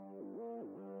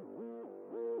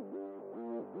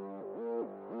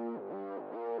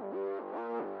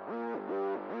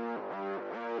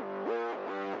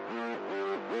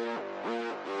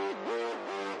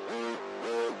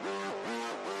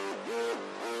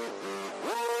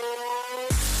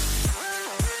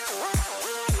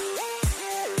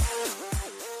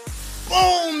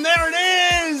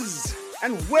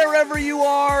And wherever you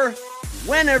are,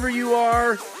 whenever you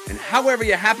are, and however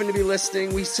you happen to be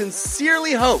listening, we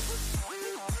sincerely hope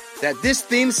that this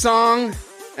theme song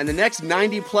and the next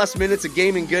 90 plus minutes of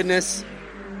gaming goodness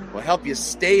will help you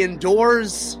stay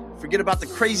indoors, forget about the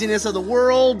craziness of the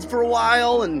world for a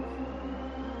while, and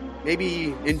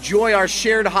maybe enjoy our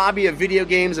shared hobby of video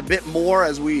games a bit more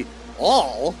as we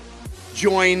all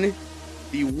join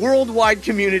the worldwide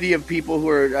community of people who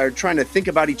are trying to think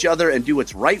about each other and do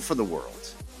what's right for the world.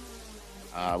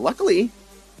 Luckily,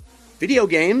 video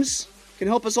games can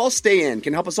help us all stay in,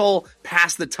 can help us all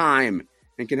pass the time,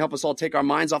 and can help us all take our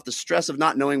minds off the stress of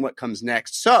not knowing what comes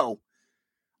next. So,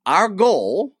 our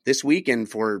goal this week, and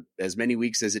for as many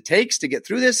weeks as it takes to get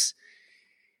through this,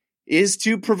 is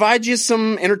to provide you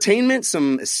some entertainment,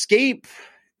 some escape,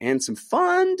 and some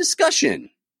fun discussion.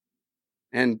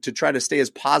 And to try to stay as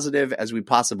positive as we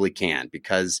possibly can,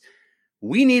 because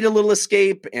we need a little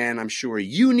escape, and I'm sure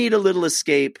you need a little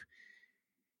escape.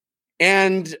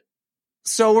 And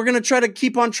so we're going to try to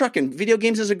keep on trucking. Video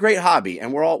games is a great hobby,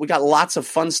 and we got lots of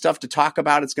fun stuff to talk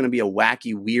about. It's going to be a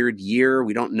wacky, weird year.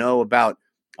 We don't know about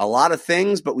a lot of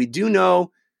things, but we do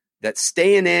know that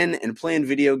staying in and playing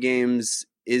video games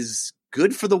is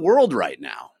good for the world right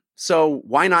now. So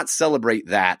why not celebrate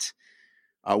that?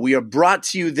 We are brought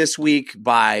to you this week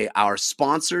by our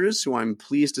sponsors, who I'm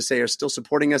pleased to say are still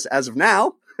supporting us as of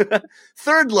now.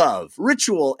 Third Love,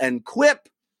 Ritual, and Quip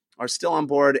are still on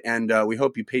board, and we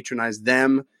hope you patronize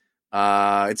them.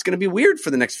 It's going to be weird for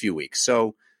the next few weeks,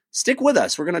 so stick with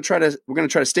us. We're going to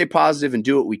try to stay positive and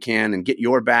do what we can and get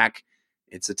your back.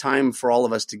 It's a time for all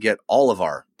of us to get all of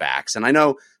our backs, and I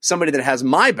know somebody that has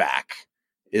my back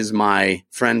is my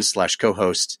friend /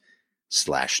 co-host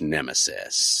 /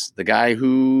 nemesis, the guy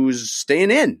who's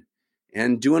staying in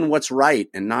and doing what's right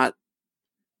and not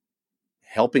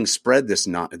helping spread this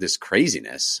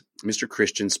craziness, Mr.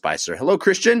 Christian Spicer. Hello,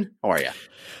 Christian. How are you?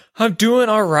 I'm doing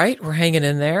all right. We're hanging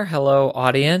in there. Hello,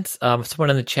 audience. Someone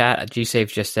in the chat,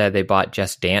 GSafe, just said they bought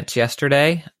Just Dance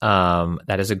yesterday.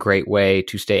 That is a great way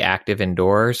to stay active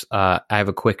indoors. I have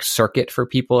a quick circuit for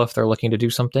people if they're looking to do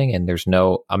something, and there's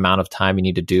no amount of time you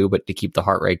need to do, but to keep the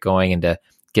heart rate going and to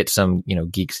get some,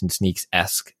 Geeks and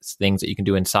Sneaks-esque things that you can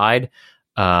do inside.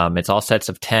 It's all sets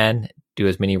of 10. Do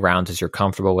as many rounds as you're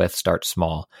comfortable with. Start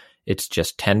small. It's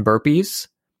just 10 burpees,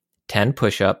 10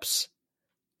 push-ups,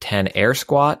 10 air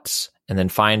squats, and then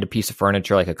find a piece of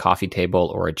furniture like a coffee table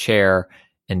or a chair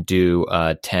and do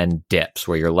 10 dips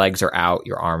where your legs are out,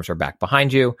 your arms are back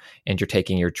behind you, and you're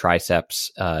taking your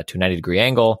triceps to a 90-degree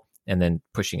angle and then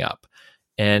pushing up.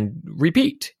 And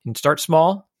repeat. And start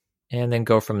small and then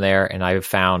go from there. And I've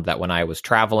found that when I was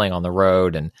traveling on the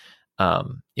road and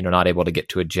not able to get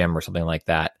to a gym or something like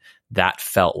that, that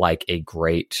felt like a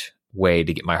great way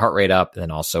to get my heart rate up and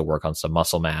then also work on some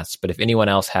muscle mass. But if anyone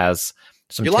else has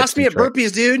some You lost me at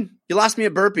burpees, dude. You lost me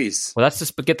at burpees. Well, that's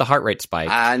just get the heart rate spike.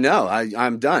 I know.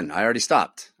 I'm done. I already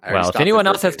stopped. If anyone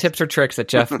else has tips or tricks that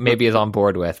Jeff maybe is on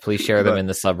board with, please share them in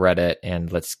the subreddit. And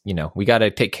let's, we got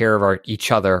to take care of each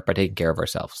other by taking care of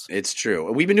ourselves. It's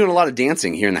true. We've been doing a lot of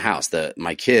dancing here in the house.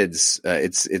 My kids,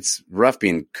 it's rough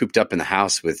being cooped up in the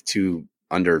house with two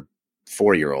under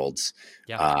 4-year-olds.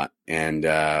 Yeah.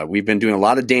 And we've been doing a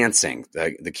lot of dancing.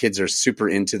 The kids are super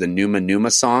into the Numa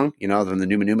Numa song, the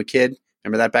Numa Numa Kid.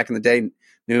 Remember that back in the day?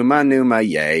 Numa Numa,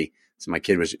 yay. So my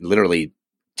kid was literally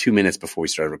 2 minutes before we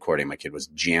started recording, my kid was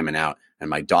jamming out. And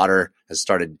my daughter has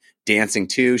started dancing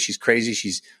too. She's crazy.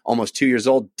 She's almost 2 years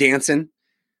old dancing.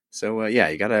 So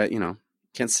you gotta,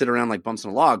 can't sit around like bumps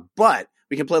in a log, but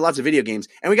we can play lots of video games.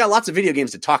 And we got lots of video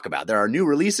games to talk about. There are new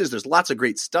releases. There's lots of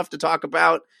great stuff to talk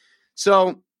about.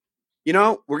 So,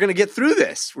 we're going to get through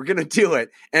this. We're going to do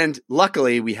it. And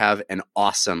luckily, we have an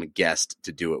awesome guest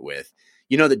to do it with.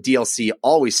 You know that DLC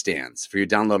always stands for your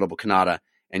downloadable Kanata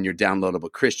and your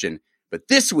downloadable Christian. But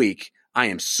this week, I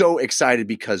am so excited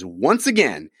because once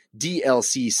again,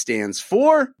 DLC stands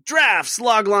for Drafts,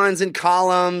 Loglines, and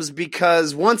Columns,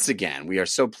 because once again, we are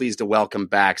so pleased to welcome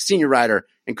back senior writer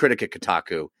and critic at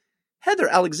Kotaku, Heather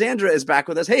Alexandra is back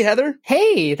with us. Hey, Heather.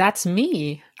 Hey, that's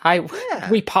me.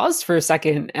 We paused for a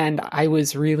second and I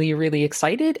was really, really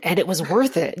excited and it was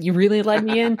worth it. You really let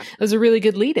me in. It was a really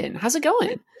good lead in. How's it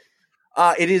going?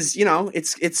 It is,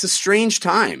 it's a strange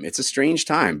time. It's a strange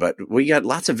time, but we got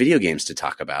lots of video games to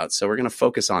talk about. So we're going to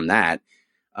focus on that.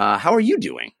 How are you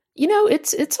doing?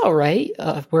 It's all right.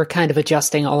 We're kind of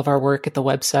adjusting all of our work at the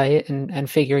website and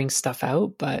figuring stuff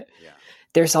out, but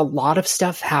there's a lot of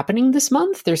stuff happening this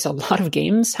month. There's a lot of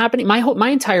games happening. My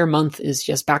entire month is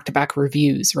just back-to-back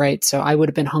reviews, right? So I would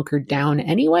have been hunkered down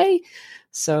anyway.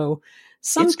 So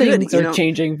some things are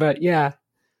changing, but yeah.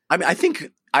 I mean, I think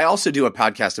I also do a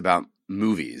podcast about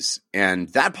movies. And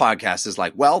that podcast is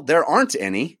like, well, there aren't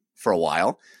any for a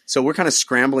while. So we're kind of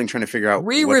scrambling, trying to figure out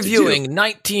re-reviewing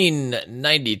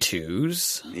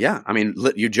 1992's. Yeah. I mean,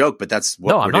 you joke, but that's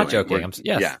what we're I'm not doing. joking.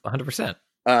 Yes, 100%.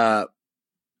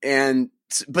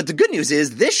 But the good news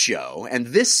is this show and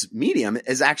this medium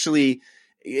is actually,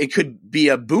 it could be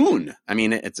a boon. I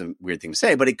mean, it's a weird thing to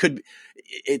say, but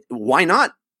why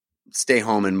not stay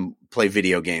home and play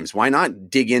video games? Why not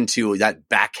dig into that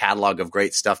back catalog of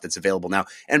great stuff that's available now?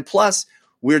 And plus,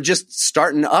 we're just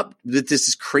starting up with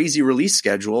this crazy release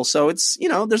schedule. So it's,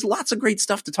 there's lots of great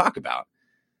stuff to talk about.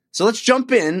 So let's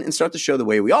jump in and start the show the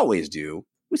way we always do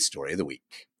with Story of the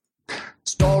Week.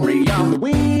 Story of the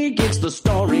Week, it's the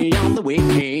Story of the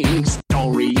Week.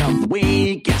 Story of the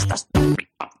Week, it's the Story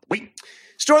of the Week.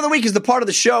 Story of the Week is the part of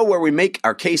the show where we make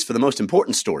our case for the most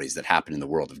important stories that happen in the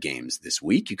world of games this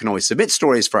week. You can always submit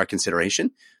stories for our consideration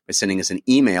by sending us an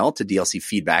email to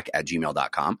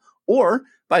dlcfeedback@gmail.com or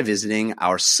by visiting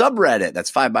our subreddit.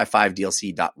 That's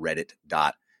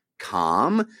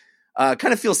 5x5dlc.reddit.com.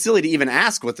 Kind of feels silly to even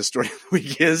ask what the story of the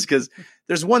week is because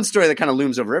there's one story that kind of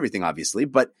looms over everything, obviously.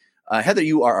 But Heather,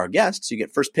 you are our guest, so you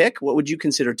get first pick. What would you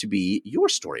consider to be your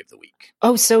story of the week?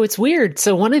 Oh, so it's weird.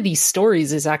 So one of these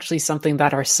stories is actually something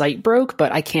that our site broke,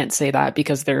 but I can't say that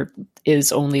because there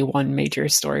is only one major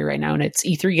story right now, and it's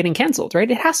E3 getting canceled, right?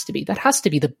 It has to be. That has to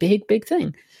be the big, big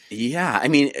thing. Yeah. I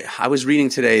mean, I was reading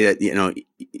today that,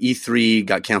 E3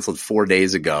 got canceled 4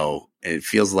 days ago. It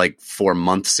feels like 4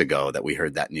 months ago that we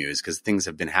heard that news because things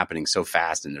have been happening so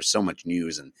fast and there's so much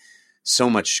news and so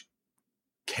much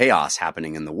chaos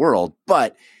happening in the world.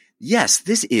 But yes,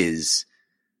 this is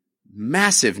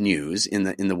massive news in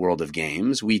the world of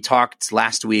games. We talked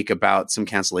last week about some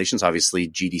cancellations. Obviously,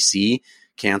 GDC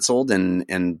canceled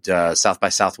and South by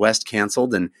Southwest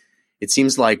canceled. And it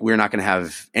seems like we're not going to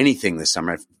have anything this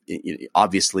summer.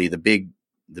 Obviously, the big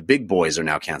boys are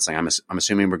now canceling. I'm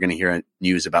assuming we're going to hear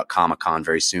news about Comic-Con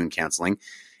very soon canceling.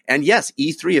 And yes,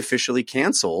 E3 officially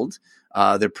canceled.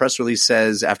 Their press release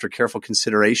says, after careful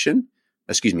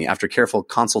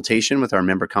consultation with our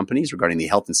member companies regarding the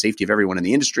health and safety of everyone in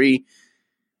the industry,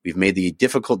 we've made the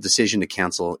difficult decision to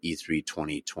cancel E3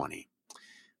 2020.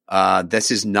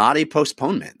 This is not a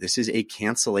postponement. This is a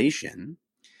cancellation.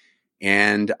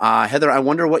 And Heather, I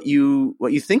wonder what you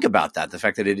think about that, the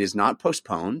fact that it is not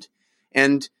postponed.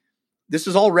 And this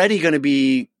was already going to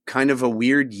be kind of a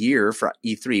weird year for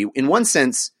E3. In one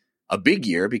sense, a big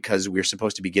year because we're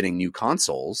supposed to be getting new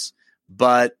consoles.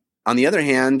 But on the other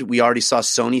hand, we already saw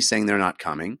Sony saying they're not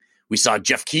coming. We saw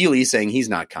Jeff Keighley saying he's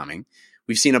not coming.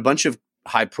 We've seen a bunch of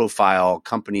high-profile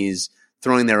companies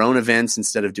throwing their own events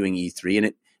instead of doing E3.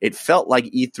 And it felt like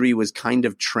E3 was kind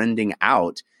of trending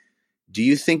out. Do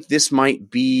you think this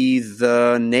might be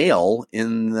the nail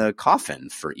in the coffin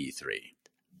for E3?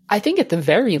 I think at the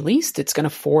very least, it's going to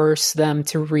force them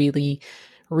to really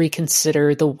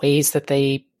reconsider the ways that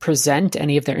they present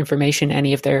any of their information,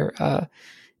 any of their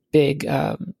big,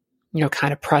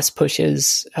 kind of press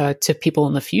pushes to people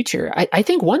in the future. I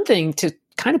think one thing to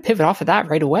kind of pivot off of that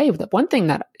right away, the one thing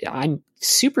that I'm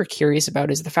super curious about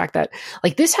is the fact that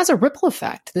this has a ripple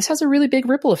effect. This has a really big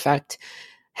ripple effect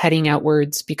heading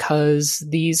outwards because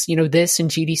these, this and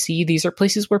GDC, these are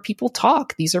places where people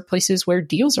talk. These are places where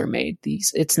deals are made.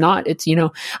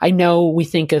 I know we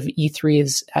think of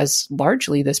E3 as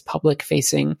largely this public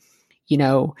facing,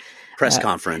 press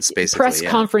conference, basically.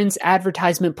 Conference,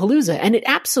 advertisement palooza. And it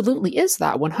absolutely is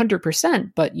that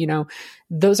 100%. But,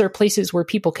 those are places where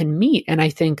people can meet. And I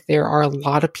think there are a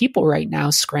lot of people right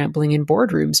now scrambling in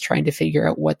boardrooms trying to figure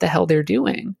out what the hell they're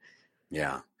doing.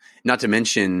 Yeah. Not to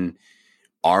mention,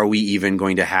 are we even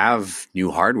going to have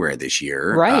new hardware this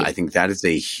year? Right. I think that is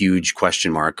a huge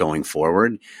question mark going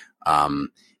forward. Can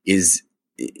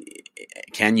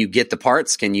you get the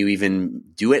parts? Can you even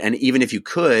do it? And even if you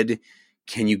could,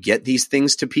 can you get these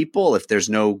things to people if there's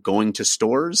no going to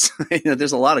stores?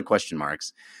 There's a lot of question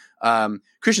marks.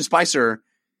 Christian Spicer,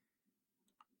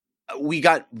 we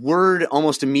got word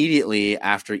almost immediately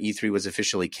after E3 was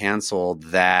officially canceled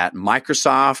that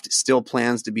Microsoft still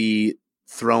plans to be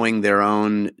throwing their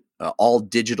own all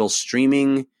digital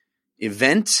streaming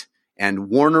event, and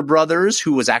Warner Brothers,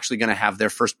 who was actually going to have their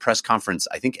first press conference,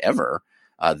 I think ever,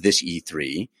 this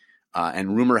E3.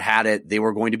 And rumor had it they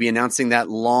were going to be announcing that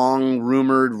long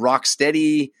rumored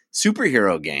Rocksteady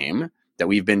superhero game that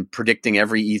we've been predicting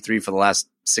every E3 for the last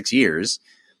 6 years.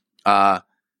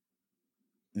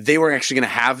 They were actually going to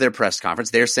have their press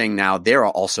conference. They're saying now they're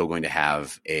also going to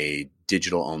have a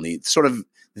digital only, sort of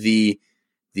the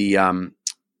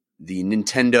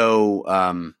Nintendo,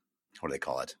 what do they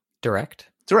call it? Direct.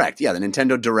 Direct, yeah, the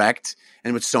Nintendo Direct,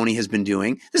 and what Sony has been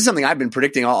doing. This is something I've been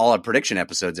predicting all our prediction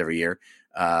episodes every year.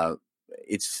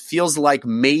 It feels like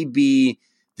maybe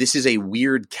this is a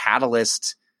weird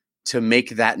catalyst to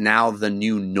make that now the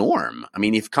new norm. I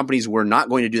mean, if companies were not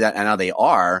going to do that and now they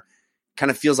are,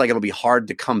 kind of feels like it'll be hard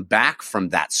to come back from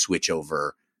that switch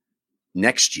over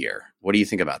next year. What do you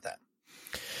think about that?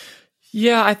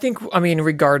 Yeah, I mean,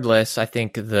 regardless, I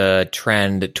think the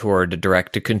trend toward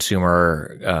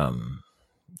direct-to-consumer,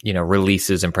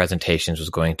 releases and presentations was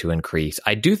going to increase.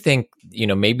 I do think,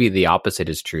 maybe the opposite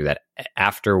is true, that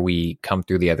after we come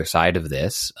through the other side of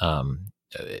this,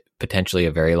 potentially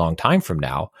a very long time from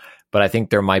now, but I think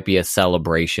there might be a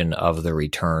celebration of the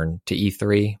return to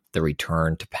E3, the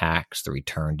return to PAX, the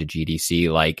return to GDC.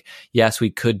 Like, yes, we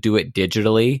could do it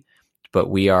digitally, but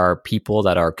we are people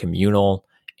that are communal,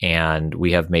 and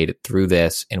we have made it through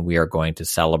this, and we are going to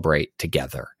celebrate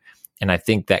together. And I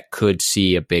think that could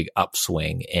see a big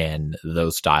upswing in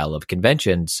those style of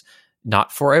conventions,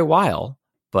 not for a while,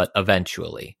 but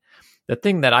eventually. The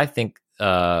thing that I think,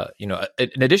 in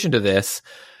addition to this,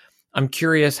 I'm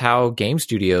curious how game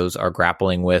studios are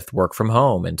grappling with work from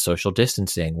home and social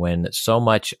distancing when so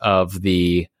much of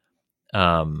the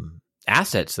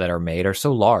assets that are made are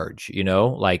so large,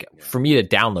 for me to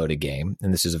download a game,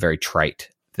 and this is a very trite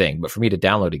thing, but for me to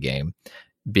download a game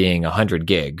being 100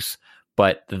 gigs,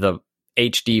 but the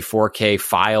HD 4K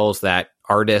files that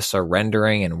artists are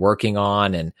rendering and working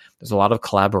on, and there's a lot of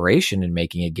collaboration in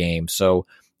making a game. So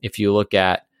if you look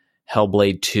at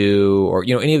Hellblade 2 or,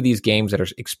 any of these games that are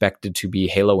expected to be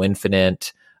Halo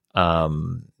Infinite,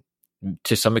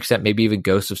 to some extent, maybe even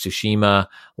Ghosts of Tsushima,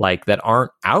 like that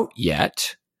aren't out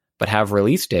yet, but have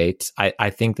release dates. I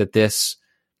think that this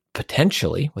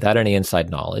potentially, without any inside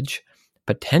knowledge,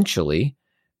 potentially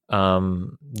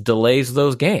delays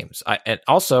those games. And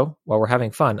also, while we're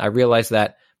having fun, I realize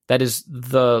that is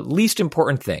the least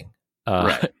important thing.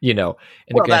 Right.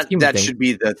 That should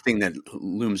be the thing that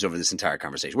looms over this entire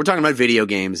conversation. We're talking about video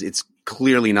games. It's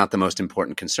clearly not the most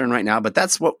important concern right now, but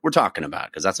that's what we're talking about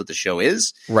because that's what the show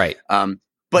is. Right.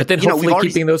 But then hopefully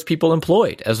keeping those people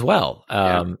employed as well.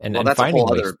 And finding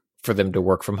ways for them to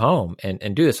work from home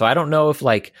and do this. So I don't know if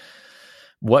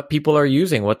what people are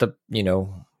using, what the,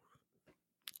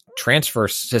 transfer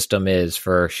system is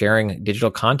for sharing digital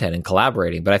content and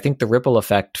collaborating. But I think the ripple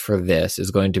effect for this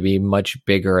is going to be much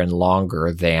bigger and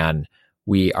longer than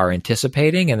we are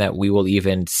anticipating, and that we will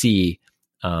even see,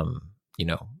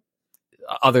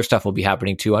 other stuff will be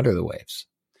happening too under the waves.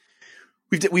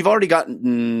 We've already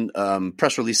gotten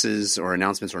press releases or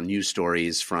announcements or news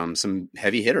stories from some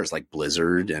heavy hitters like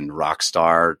Blizzard and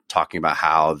Rockstar talking about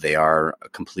how they are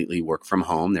completely work from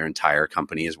home. Their entire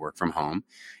company is work from home.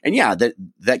 And yeah,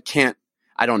 that can't,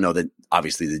 I don't know that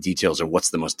obviously the details are what's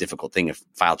the most difficult thing, if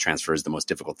file transfer is the most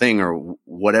difficult thing or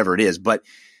whatever it is, but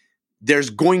there's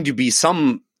going to be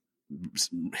some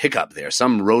hiccup there,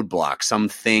 some roadblock,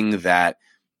 something that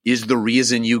is the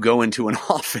reason you go into an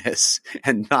office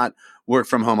and not work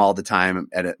from home all the time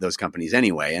at those companies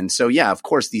anyway. And so, yeah, of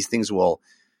course, these things will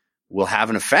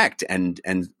have an effect. And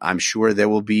I'm sure there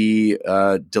will be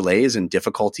delays and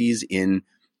difficulties in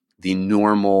the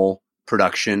normal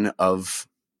production of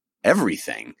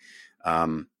everything.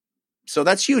 So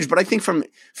that's huge. But I think for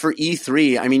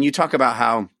E3, I mean, you talk about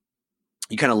how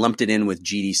you kind of lumped it in with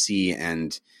GDC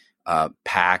and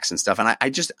PAX and stuff. And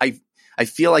I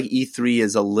feel like E3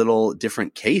 is a little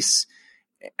different case.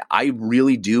 I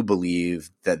really do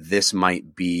believe that this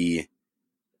might be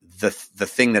the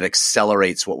thing that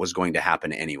accelerates what was going to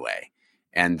happen anyway.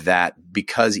 And that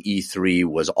because E3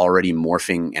 was already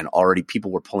morphing and already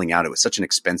people were pulling out, it was such an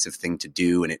expensive thing to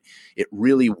do. And it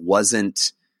really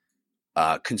wasn't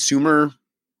consumer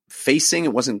facing.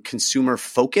 It wasn't consumer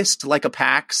focused like a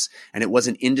PAX, and it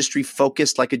wasn't industry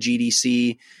focused like a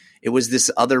GDC. It was this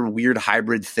other weird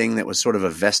hybrid thing that was sort of a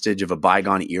vestige of a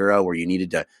bygone era where you needed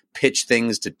to pitch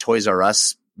things to Toys R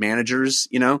Us managers,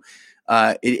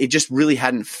 It just really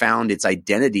hadn't found its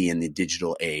identity in the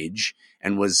digital age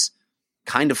and was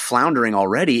kind of floundering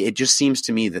already. It just seems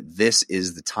to me that this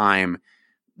is the time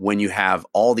when you have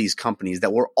all these companies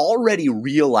that were already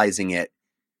realizing it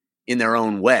in their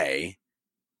own way,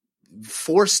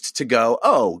 forced to go,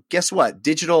 oh, guess what?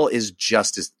 Digital is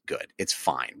just as good. It's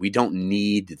fine. We don't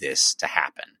need this to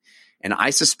happen. And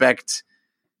I suspect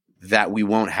that we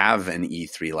won't have an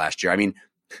E3 last year. I mean,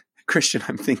 Christian,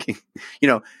 I'm thinking,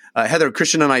 Heather,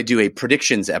 Christian and I do a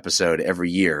predictions episode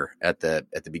every year at the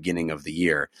beginning of the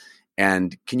year.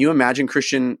 And can you imagine,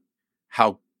 Christian,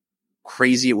 how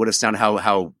crazy it would have sounded,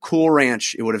 how Cool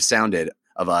Ranch it would have sounded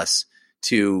of us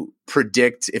to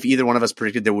predict, if either one of us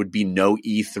predicted there would be no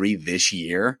E3 this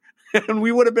year, and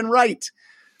we would have been right.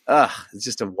 it's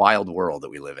just a wild world that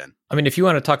we live in. I mean, if you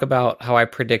want to talk about how I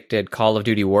predicted Call of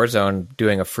Duty Warzone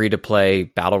doing a free-to-play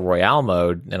Battle Royale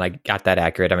mode, and I got that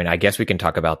accurate, I mean, I guess we can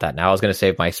talk about that now. I was going to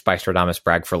save my Spice-Radamus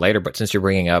brag for later, but since you're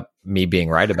bringing up me being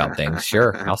right about things,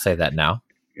 sure, I'll say that now.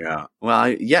 Yeah. Well,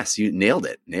 yes, you nailed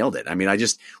it. I mean,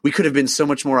 we could have been so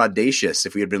much more audacious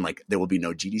if we had been like, there will be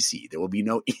no GDC. There will be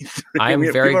no E3. I am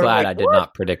very glad I did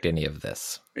not predict any of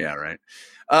this. Yeah, right.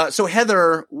 So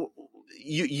Heather,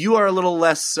 you are a little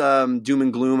less doom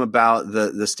and gloom about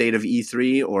the state of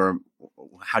E3, or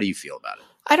how do you feel about it?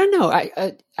 I don't know.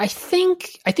 I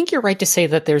think you're right to say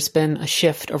that there's been a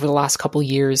shift over the last couple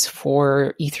years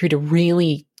for E3 to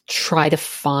really try to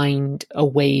find a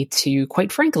way to,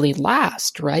 quite frankly,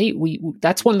 last, right?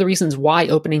 That's one of the reasons why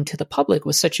opening to the public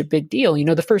was such a big deal. You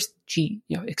know, the first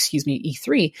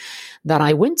E3 that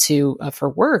I went to for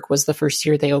work was the first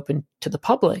year they opened to the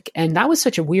public. And that was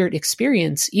such a weird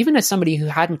experience, even as somebody who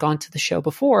hadn't gone to the show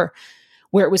before,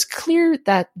 where it was clear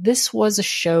that this was a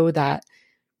show that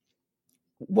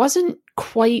wasn't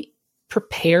quite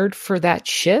prepared for that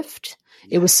shift.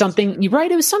 It was something, you're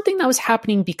right, it was something that was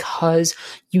happening because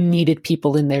you needed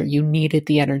people in there. You needed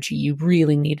the energy. You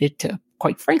really needed to,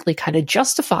 quite frankly, kind of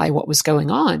justify what was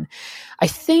going on. I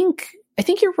think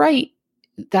you're right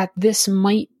that this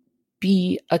might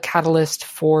be a catalyst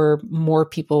for more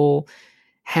people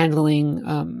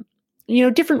handling,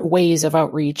 different ways of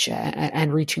outreach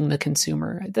and reaching the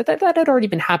consumer. That had already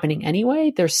been happening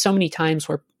anyway. There's so many times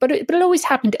where, but it always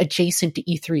happened adjacent to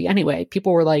E3 anyway.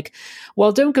 People were like,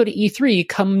 well, don't go to E3,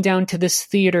 come down to this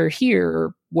theater here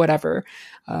or whatever.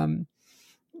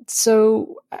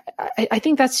 So I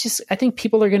think I think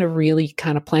people are going to really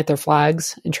kind of plant their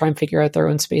flags and try and figure out their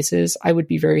own spaces. I would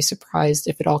be very surprised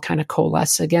if it all kind of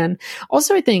coalesce again.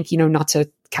 Also, I think, not to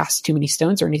cast too many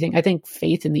stones or anything, I think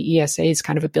faith in the ESA's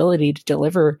kind of ability to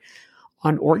deliver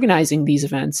on organizing these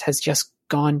events has just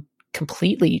gone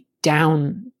completely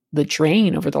down the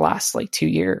drain over the last 2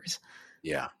 years.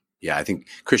 Yeah. Yeah. I think,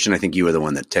 Christian, you were the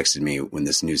one that texted me when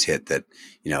this news hit that,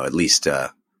 at least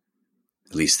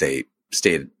they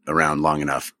stayed around long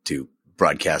enough to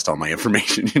broadcast all my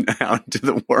information out into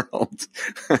the world.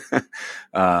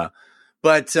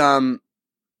 But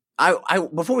I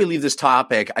before we leave this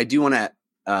topic, I do want to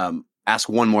ask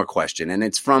one more question, and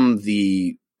it's from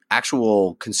the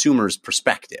actual consumer's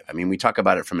perspective. I mean, we talk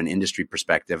about it from an industry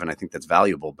perspective, and I think that's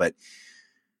valuable. But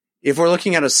if we're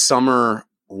looking at a summer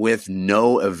with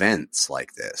no events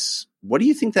like this, what do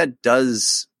you think that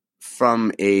does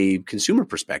from a consumer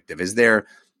perspective? Is there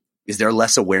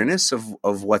less awareness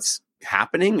of what's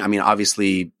happening? I mean,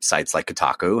 obviously, sites like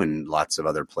Kotaku and lots of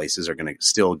other places are going to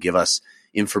still give us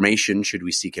information should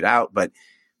we seek it out. But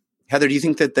Heather, do you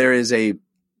think that there is a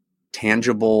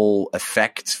tangible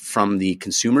effect from the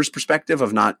consumer's perspective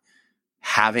of not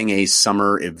having a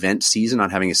summer event season,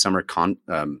 not having a summer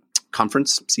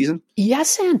conference season?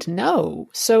 Yes and no.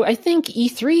 So I think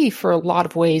E3, for a lot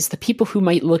of ways, the people who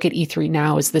might look at E3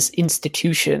 now as this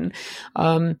institution,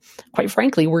 quite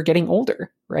frankly, we're getting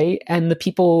older, right? And the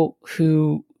people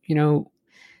who,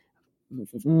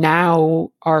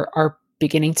 now are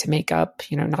beginning to make up,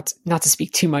 not to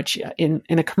speak too much in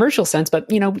a commercial sense, but,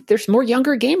 there's more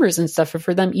younger gamers and stuff. And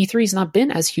for them, E3 has not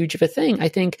been as huge of a thing. I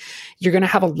think you're going to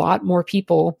have a lot more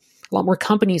people, a lot more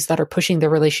companies that are pushing their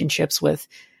relationships with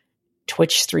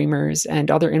Twitch streamers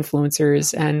and other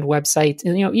influencers and websites,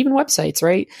 and, even websites,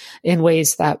 right? In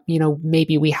ways that,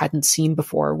 maybe we hadn't seen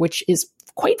before, which is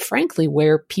quite frankly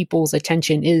where people's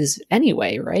attention is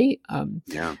anyway, right?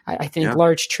 I think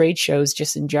large trade shows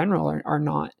just in general are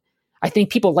not. I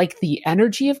think people like the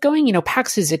energy of going,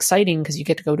 PAX is exciting because you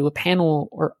get to go to a panel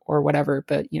or whatever,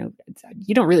 but, you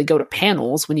don't really go to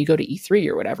panels when you go to E3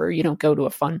 or whatever. You don't go to a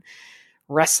fun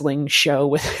wrestling show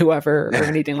with whoever or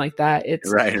anything like that.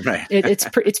 It's right.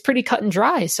 It's pretty cut and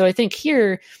dry. So I think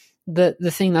here, the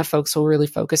thing that folks will really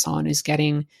focus on is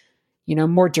getting,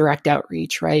 more direct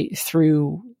outreach, right?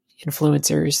 Through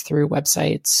influencers, through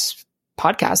websites,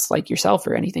 podcasts like yourself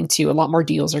or anything too. A lot more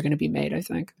deals are going to be made, I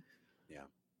think.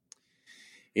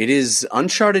 It is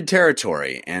uncharted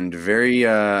territory and very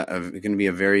going to be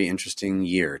a very interesting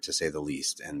year, to say the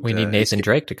least. And we need Nathan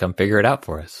Drake to come figure it out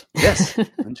for us. Yes,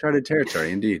 uncharted territory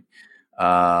indeed.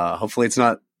 Hopefully, it's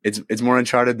not. It's more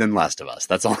uncharted than Last of Us.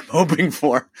 That's all I'm hoping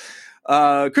for.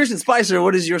 Christian Spicer,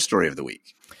 what is your story of the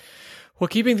week? Well,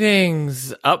 keeping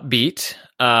things upbeat,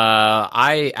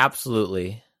 I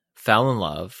absolutely fell in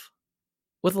love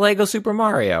with Lego Super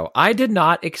Mario. I did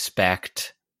not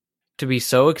expect to be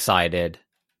so excited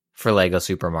for Lego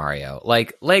Super Mario.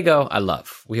 Like, Lego, I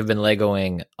love. We have been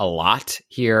Legoing a lot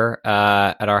here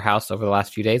at our house over the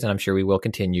last few days, and I'm sure we will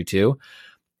continue to.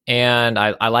 And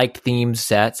I liked theme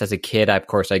sets as a kid. Of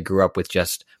course, I grew up with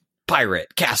just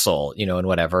pirate, castle, and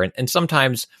whatever. And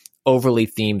sometimes overly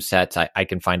themed sets I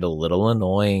can find a little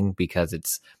annoying because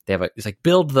it's like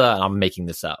build I'm making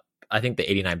this up. I think the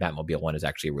 89 Batmobile one is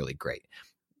actually really great.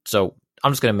 So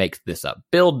I'm just going to make this up.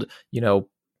 Build,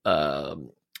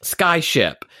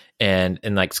 Skyship. And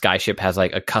like Skyship has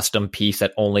like a custom piece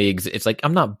that only exists. It's like,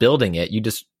 I'm not building it. You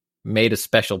just made a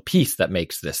special piece that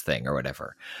makes this thing or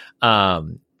whatever.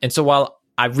 And so while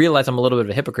I realize I'm a little bit of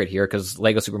a hypocrite here because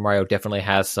Lego Super Mario definitely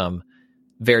has some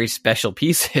very special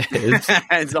pieces.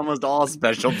 It's almost all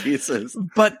special pieces.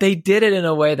 But they did it in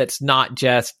a way that's not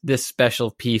just this special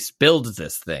piece builds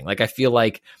this thing. Like I feel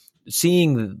like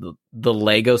seeing the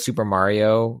Lego Super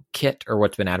Mario kit or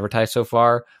what's been advertised so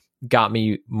far got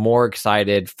me more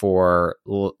excited for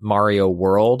Mario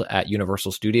World at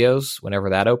Universal Studios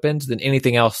whenever that opens than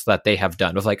anything else that they have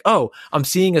done. It was like, oh, I'm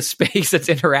seeing a space that's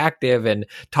interactive and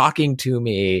talking to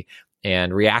me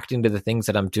and reacting to the things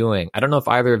that I'm doing. I don't know if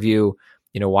either of you,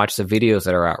 watch the videos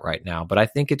that are out right now, but I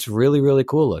think it's really, really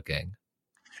cool looking.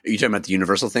 Are you talking about the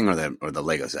Universal thing or the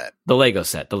Lego set? The Lego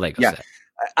set. set.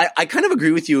 I kind of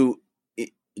agree with you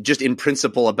just in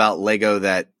principle about Lego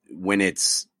that when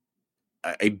it's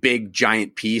a big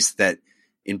giant piece that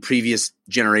in previous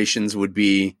generations would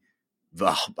be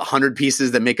 100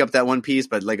 pieces that make up that one piece,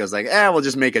 but Lego's like, we'll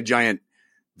just make a giant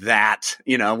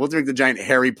we'll make the giant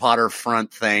Harry Potter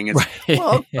front thing. It's, right.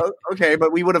 Well, okay,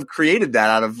 but we would have created that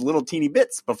out of little teeny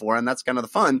bits before, and that's kind of the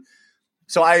fun.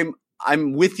 So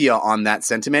I'm with you on that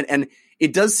sentiment, and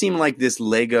it does seem like this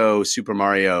Lego Super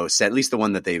Mario set, at least the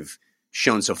one that they've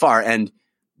shown so far, and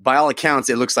by all accounts,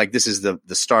 it looks like this is the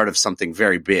start of something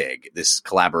very big, this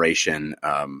collaboration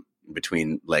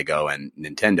between Lego and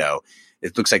Nintendo.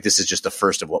 It looks like this is just the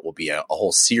first of what will be a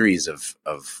whole series of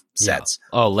sets.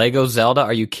 Yeah. Oh, Lego Zelda?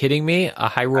 Are you kidding me? A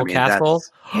Hyrule Castle?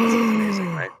 That's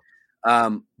amazing,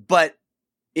 right? But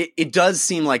it does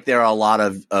seem like there are a lot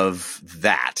of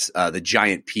that, the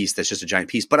giant piece that's just a giant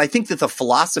piece. But I think that the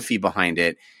philosophy behind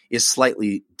it is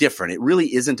slightly different. It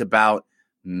really isn't about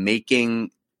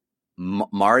making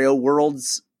Mario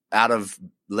worlds out of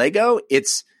Lego.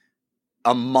 It's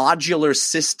a modular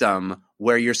system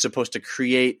where you're supposed to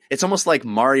create. It's almost like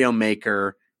Mario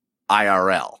Maker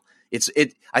IRL.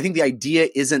 I think the idea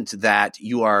isn't that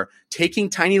you are taking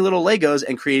tiny little Legos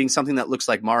and creating something that looks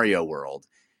like Mario World.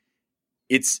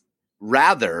 It's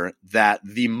rather that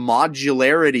the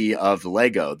modularity of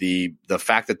Lego, the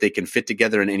fact that they can fit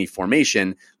together in any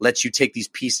formation, lets you take these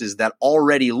pieces that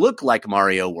already look like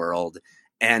Mario World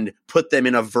and put them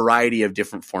in a variety of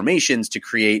different formations to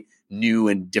create new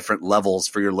and different levels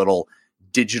for your little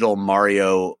digital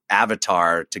Mario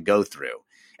avatar to go through.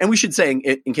 And we should say,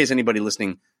 in case anybody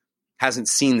listening hasn't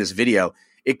seen this video,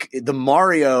 the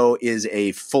Mario is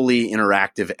a fully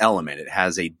interactive element. It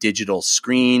has a digital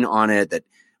screen on it that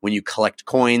when you collect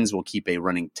coins, will keep a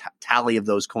running tally of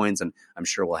those coins. And I'm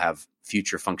sure we'll have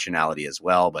future functionality as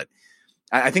well. But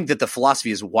I think that the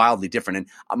philosophy is wildly different.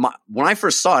 And when I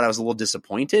first saw it, I was a little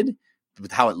disappointed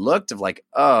with how it looked, of like,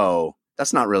 oh,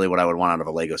 that's not really what I would want out of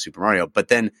a Lego Super Mario. But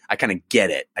then I kind of get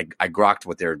it. I grokked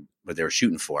what they're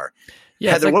shooting for.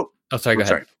 Yeah. Heather, go ahead.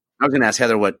 Sorry. I was going to ask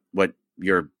Heather what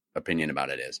your opinion about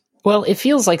it is. Well, it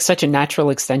feels like such a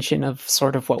natural extension of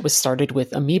sort of what was started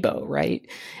with Amiibo, right?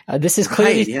 This is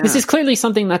clearly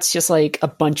something that's just like a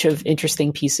bunch of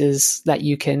interesting pieces that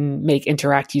you can make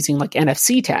interact using like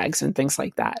NFC tags and things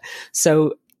like that.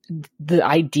 So the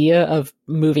idea of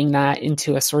moving that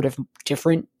into a sort of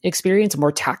different experience, a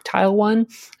more tactile one,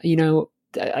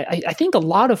 I think a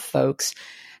lot of folks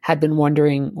had been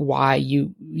wondering why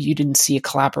you didn't see a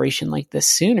collaboration like this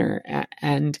sooner.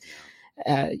 And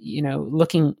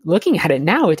looking at it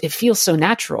now, it feels so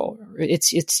natural.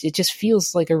 It just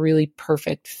feels like a really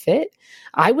perfect fit.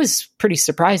 I was pretty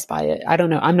surprised by it. I don't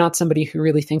know. I'm not somebody who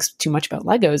really thinks too much about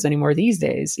Legos anymore these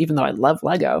days, even though I love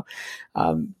Lego.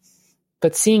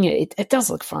 But seeing it does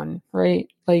look fun, right?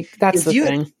 Like that's the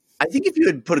thing. I think if you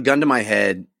had put a gun to my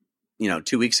head,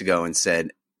 2 weeks ago and said,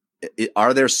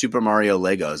 are there Super Mario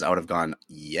Legos? I would have gone,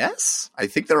 yes, I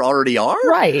think there already are.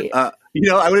 Right. I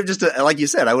would have just, like you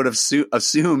said, I would have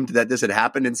assumed that this had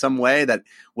happened in some way that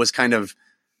was kind of,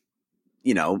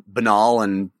 banal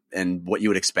and what you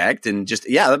would expect. And just,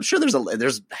 yeah, I'm sure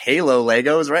there's Halo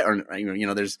Legos, right?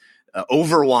 Or, there's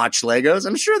Overwatch Legos.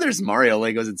 I'm sure there's Mario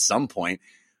Legos at some point.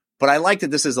 But I like that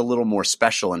this is a little more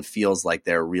special and feels like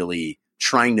they're really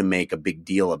trying to make a big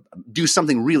deal of do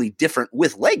something really different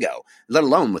with Lego, let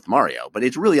alone with Mario. But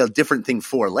it's really a different thing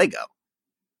for Lego.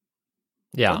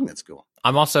 Yeah. I think that's cool.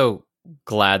 I'm also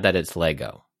glad that it's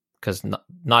Lego because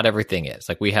not everything is.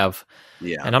 Like we have,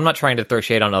 and I'm not trying to throw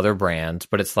shade on other brands,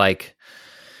 but it's like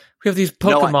we have these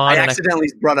Pokemon. No, I accidentally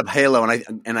brought up Halo,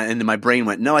 and my brain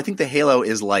went, no, I think the Halo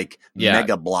is like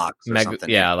Mega Blocks or something.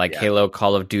 Yeah, like Halo,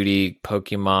 Call of Duty,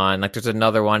 Pokemon. Like there's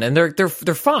another one, and they're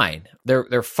fine.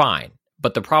 They're fine.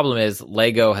 But the problem is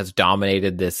Lego has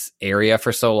dominated this area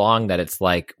for so long that it's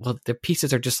like, well, the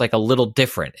pieces are just like a little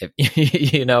different.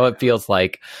 It feels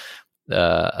like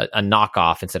a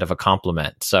knockoff instead of a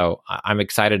complement. So I'm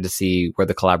excited to see where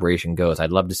the collaboration goes.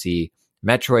 I'd love to see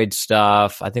Metroid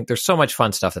stuff. I think there's so much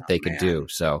fun stuff that they could do.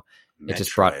 So it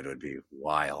just would be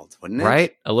wild, wouldn't it?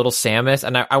 Right? A little Samus.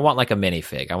 And I want like a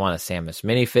minifig. I want a Samus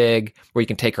minifig where you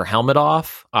can take her helmet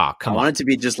off. Oh, come on. I want it to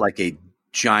be just like a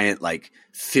giant, like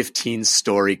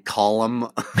 15-story column.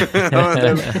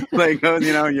 Like,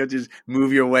 you just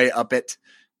move your way up it.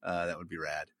 That would be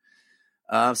rad.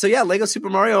 So yeah, Lego Super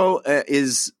Mario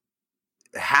is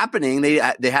happening. They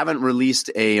haven't released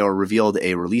or revealed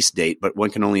a release date, but one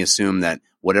can only assume that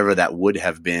whatever that would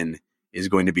have been is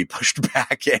going to be pushed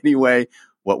back anyway,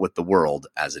 what with the world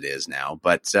as it is now.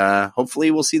 But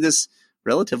hopefully we'll see this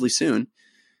relatively soon.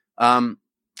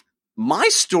 My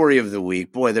story of the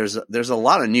week, boy, there's a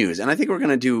lot of news, and I think we're going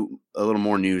to do a little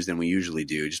more news than we usually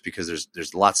do, just because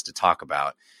there's lots to talk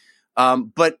about.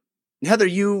 But Heather,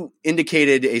 you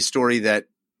indicated a story that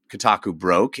Kotaku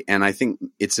broke, and I think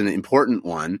it's an important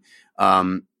one.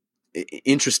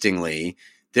 Interestingly,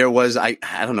 there was I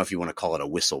don't know if you want to call it a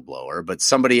whistleblower, but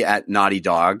somebody at Naughty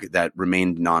Dog that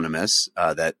remained anonymous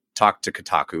that talked to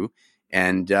Kotaku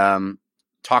and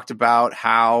talked about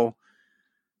how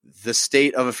the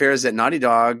state of affairs at Naughty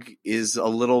Dog is a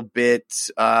little bit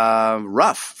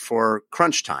rough for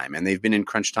crunch time. And they've been in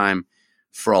crunch time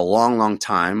for a long, long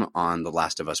time on The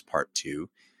Last of Us Part 2.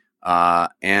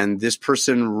 And this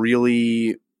person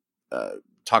really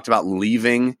talked about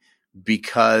leaving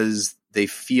because they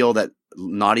feel that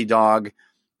Naughty Dog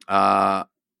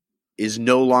is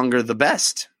no longer the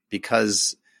best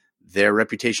because their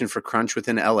reputation for crunch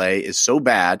within LA is so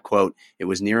bad, quote, it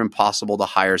was near impossible to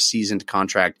hire seasoned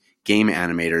contract game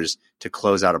animators to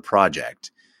close out a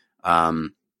project.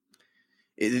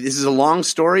 This is a long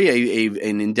story,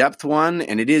 an in-depth one,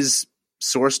 and it is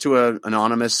sourced to an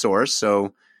anonymous source.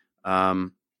 So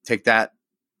take that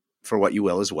for what you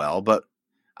will as well. But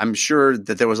I'm sure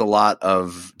that there was a lot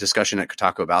of discussion at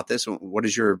Kotaku about this. What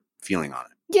is your feeling on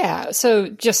it? Yeah, so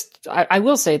just I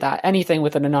will say that anything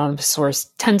with an anonymous source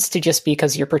tends to just be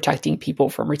because you're protecting people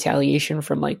from retaliation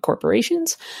from like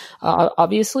corporations,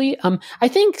 obviously. I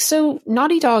think so.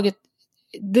 Naughty Dog,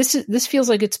 this feels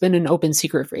like it's been an open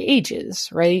secret for ages,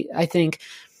 right? I think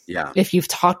if you've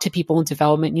talked to people in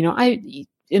development,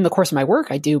 in the course of my work,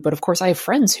 I do, but of course I have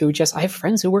friends who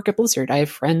work at Blizzard. I have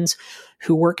friends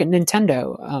who work at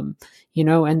Nintendo,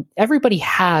 and everybody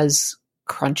has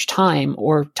crunch time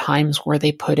or times where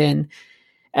they put in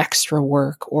extra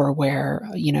work or where,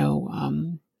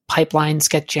 pipelines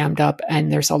get jammed up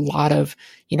and there's a lot of,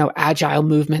 agile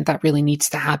movement that really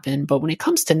needs to happen. But when it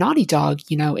comes to Naughty Dog,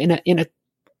 in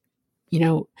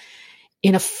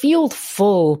a field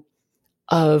full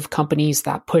of companies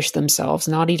that push themselves,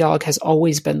 Naughty Dog has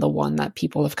always been the one that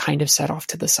people have kind of set off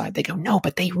to the side. They go, no,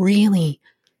 but they really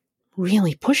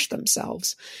push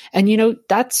themselves. And,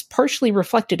 that's partially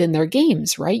reflected in their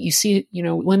games, right? You see,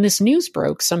 when this news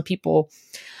broke, some people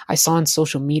I saw on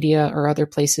social media or other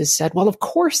places said, well, of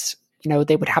course,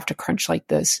 they would have to crunch like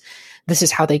this. This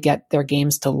is how they get their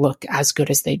games to look as good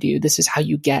as they do. This is how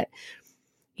you get,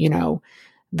 the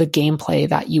gameplay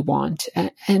that you want.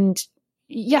 And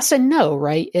yes and no,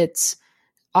 right? It's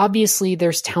obviously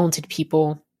there's talented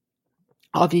people.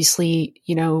 Obviously,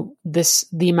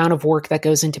 the amount of work that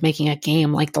goes into making a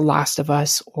game like The Last of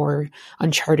Us or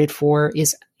Uncharted 4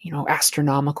 is,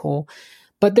 astronomical.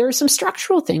 But there are some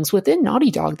structural things within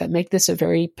Naughty Dog that make this a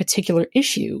very particular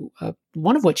issue.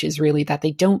 One of which is really that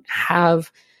they don't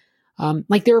have,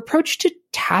 their approach to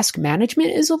task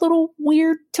management is a little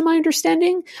weird to my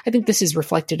understanding. I think this is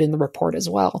reflected in the report as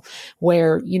well,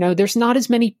 where, there's not as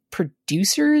many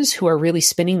producers who are really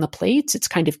spinning the plates. It's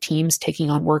kind of teams taking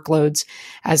on workloads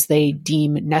as they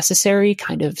deem necessary,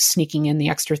 kind of sneaking in the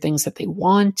extra things that they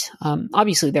want.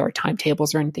 Obviously, there are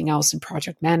timetables or anything else and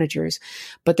project managers,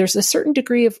 but there's a certain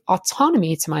degree of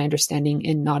autonomy, to my understanding,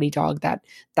 in Naughty Dog that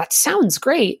sounds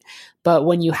great, but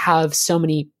when you have so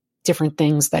many different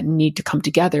things that need to come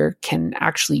together can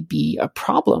actually be a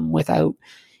problem without,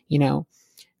 a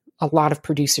lot of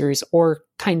producers, or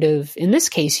kind of, in this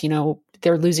case,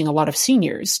 they're losing a lot of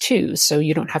seniors too. So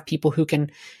you don't have people who can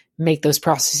make those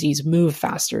processes move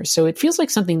faster. So it feels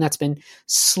like something that's been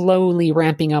slowly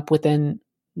ramping up within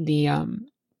the,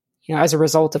 as a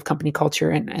result of company culture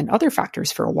and other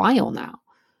factors for a while now.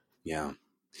 Yeah.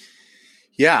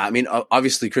 Yeah. I mean,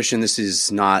 obviously, Christian, this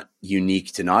is not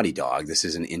unique to Naughty Dog. This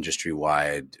is an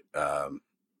industry-wide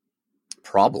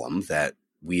problem that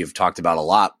we have talked about a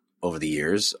lot over the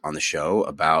years on the show,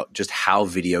 about just how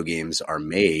video games are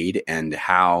made and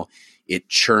how it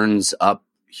churns up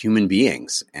human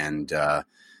beings. And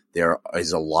there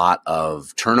is a lot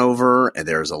of turnover, and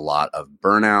there's a lot of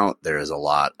burnout. There is a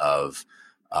lot of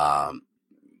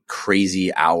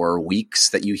crazy hour weeks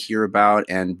that you hear about.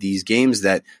 And these games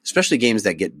that, especially games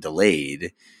that get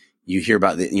delayed, you hear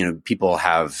about people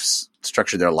have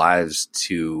structured their lives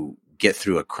to get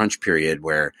through a crunch period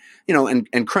where,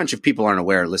 and crunch, if people aren't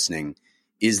aware listening,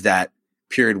 is that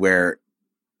period where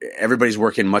everybody's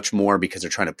working much more because they're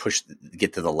trying to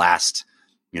get to the last,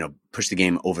 push the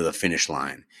game over the finish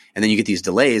line. And then you get these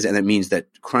delays, and that means that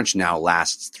crunch now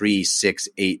lasts 3, 6,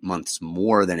 8 months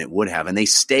more than it would have. And they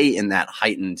stay in that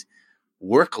heightened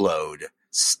workload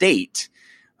state.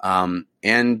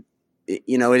 It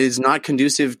is not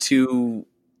conducive to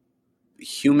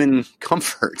human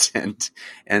comfort and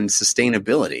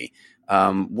sustainability.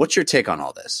 What's your take on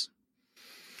all this?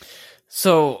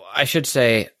 So I should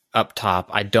say up top,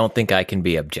 I don't think I can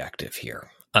be objective here.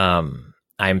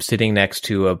 I'm sitting next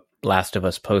to a Last of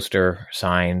Us poster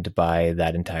signed by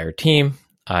that entire team.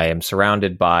 I am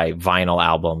surrounded by vinyl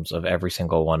albums of every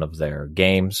single one of their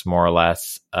games, more or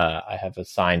less. I have a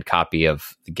signed copy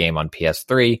of the game on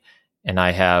PS3, and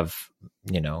I have,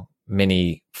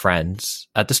 many friends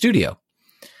at the studio.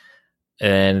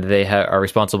 And they are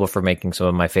responsible for making some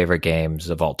of my favorite games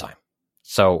of all time.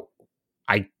 So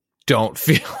I don't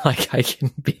feel like I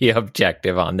can be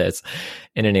objective on this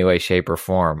in any way, shape, or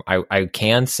form. I feel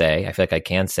like I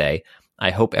can say,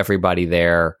 I hope everybody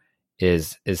there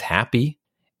is happy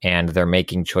and they're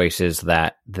making choices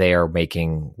that they are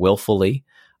making willfully.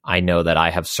 I know that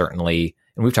I have certainly,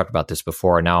 and we've talked about this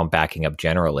before, and now I'm backing up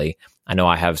generally. I know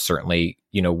I have certainly,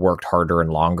 worked harder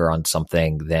and longer on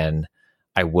something than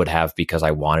I would have because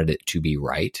I wanted it to be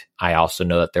right. I also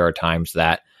know that there are times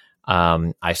that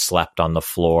I slept on the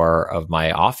floor of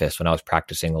my office when I was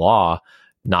practicing law,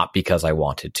 not because I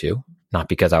wanted to, not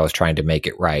because I was trying to make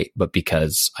it right, but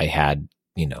because I had,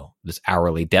 this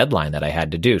hourly deadline that I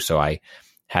had to do. So I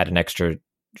had an extra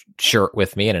shirt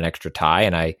with me and an extra tie,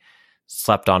 and I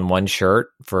slept on one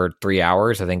shirt for 3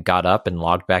 hours. I think got up and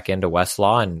logged back into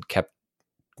Westlaw and kept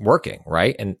working.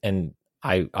 Right. And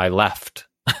I left.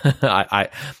 I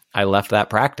left that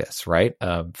practice, right,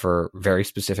 for very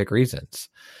specific reasons.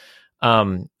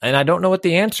 And I don't know what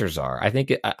the answers are. I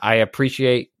think I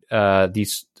appreciate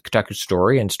these Kotaku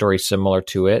story and stories similar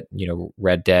to it.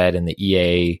 Red Dead and the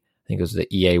EA, I think it was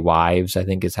the EA Wives, I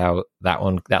think is how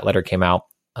that letter came out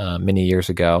many years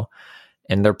ago.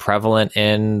 And they're prevalent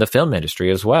in the film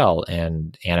industry as well,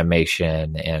 and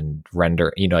animation and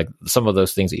render, like some of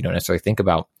those things that you don't necessarily think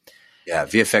about. Yeah,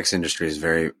 VFX industry is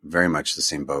very, very much the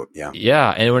same boat. Yeah.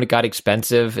 Yeah. And when it got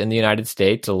expensive in the United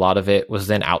States, a lot of it was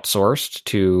then outsourced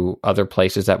to other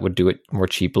places that would do it more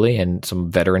cheaply. And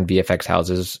some veteran VFX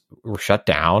houses were shut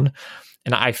down.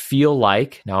 And I feel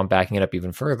like, now I'm backing it up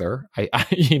even further.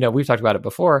 We've talked about it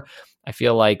before. I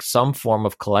feel like some form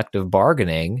of collective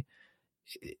bargaining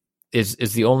is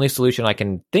the only solution I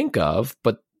can think of.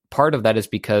 But part of that is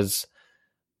because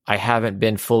I haven't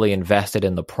been fully invested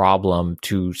in the problem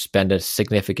to spend a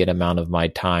significant amount of my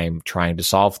time trying to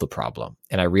solve the problem.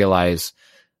 And I realize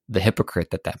the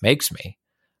hypocrite that makes me.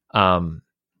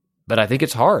 But I think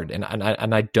it's hard. And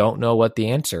I don't know what the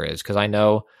answer is, because I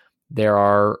know there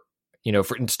are,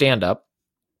 in stand-up,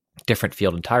 different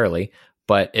field entirely.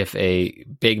 But if a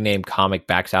big name comic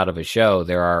backs out of a show,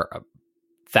 there are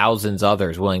thousands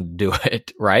others willing to do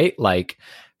it, right? Like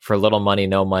for little money,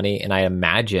 no money. And I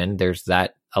imagine there's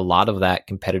a lot of that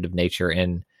competitive nature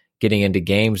in getting into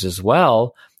games as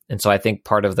well. And so I think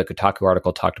part of the Kotaku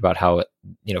article talked about how,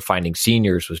 finding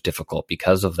seniors was difficult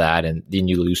because of that. And then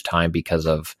you lose time because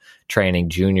of training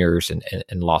juniors and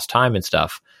lost time and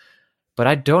stuff. But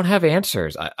I don't have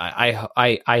answers.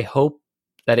 I hope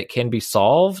that it can be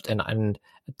solved. And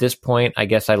at this point, I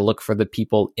guess I look for the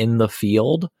people in the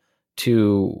field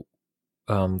to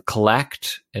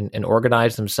collect and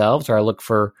organize themselves, or I look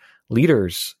for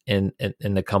leaders in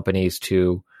the companies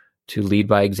to lead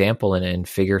by example and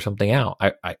figure something out.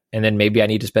 And then maybe I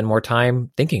need to spend more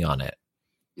time thinking on it.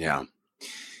 Yeah.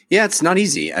 Yeah, it's not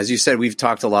easy. As you said, we've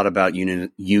talked a lot about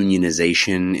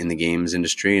unionization in the games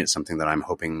industry. It's something that I'm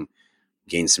hoping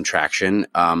gains some traction.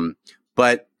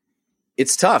 But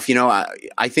it's tough.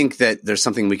 I think that there's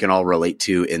something we can all relate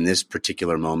to in this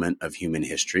particular moment of human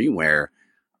history, where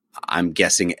I'm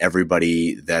guessing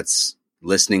everybody that's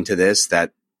listening to this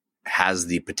that has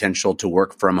the potential to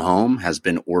work from home has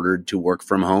been ordered to work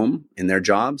from home in their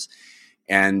jobs.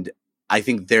 And I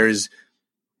think there's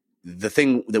the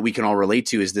thing that we can all relate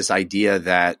to is this idea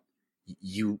that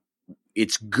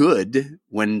it's good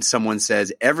when someone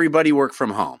says everybody work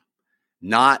from home.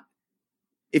 Not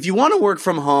if you want to work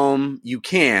from home, you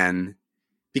can,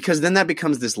 because then that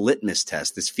becomes this litmus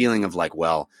test, this feeling of like,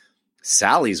 well,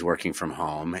 Sally's working from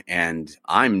home and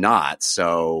I'm not.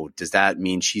 So does that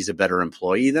mean she's a better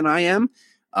employee than I am?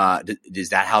 Is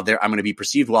that how I'm going to be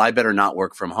perceived? Well, I better not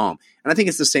work from home. And I think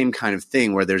it's the same kind of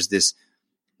thing where there's this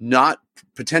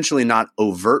potentially not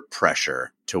overt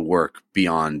pressure to work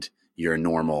beyond your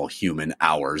normal human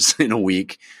hours in a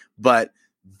week, but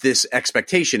this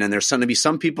expectation. And there's going to be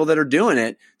some people that are doing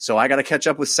it. So I got to catch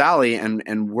up with Sally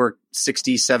and work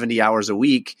 60, 70 hours a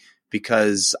week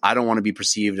because I don't want to be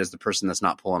perceived as the person that's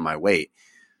not pulling my weight.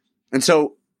 And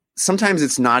so sometimes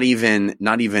it's not even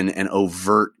an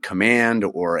overt command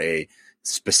or a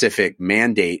specific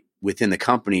mandate within the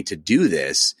company to do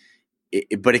this,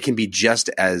 but it can be just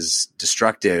as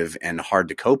destructive and hard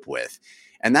to cope with.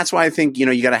 And that's why I think,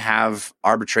 you got to have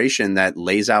arbitration that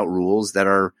lays out rules that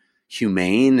are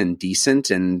humane and decent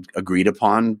and agreed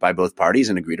upon by both parties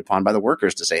and agreed upon by the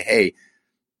workers to say, hey,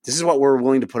 this is what we're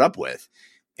willing to put up with.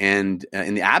 And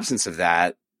in the absence of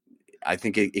that, I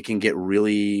think it can get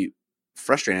really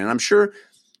frustrating. And I'm sure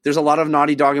there's a lot of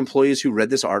Naughty Dog employees who read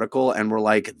this article and were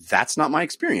like, that's not my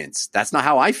experience. That's not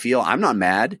how I feel. I'm not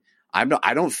mad. I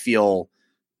don't feel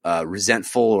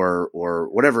resentful or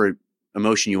whatever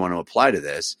emotion you want to apply to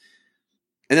this.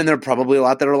 And then there are probably a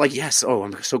lot that are like, yes, oh,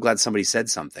 I'm so glad somebody said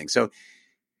something. So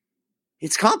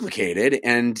it's complicated,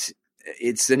 and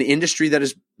it's an industry that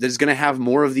is going to have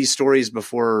more of these stories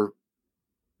before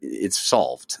it's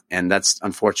solved. And that's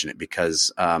unfortunate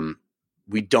because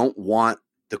we don't want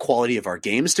the quality of our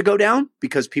games to go down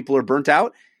because people are burnt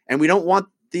out, and we don't want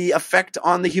the effect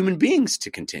on the human beings to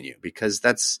continue because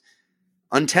that's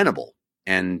untenable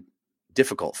and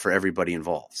difficult for everybody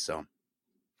involved. So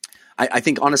I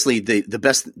think honestly,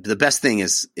 the best thing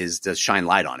is to shine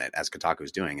light on it, as Kotaku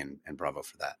is doing, and bravo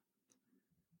for that.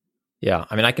 Yeah,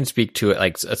 I mean, I can speak to it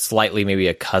like a slightly, maybe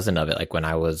a cousin of it, like when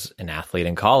I was an athlete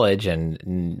in college and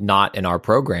not in our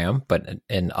program, but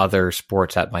in other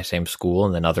sports at my same school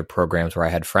and then other programs where I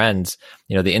had friends.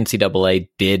 The NCAA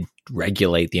did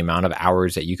regulate the amount of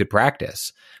hours that you could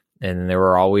practice. And there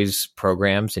were always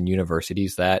programs and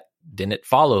universities that didn't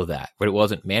follow that, but it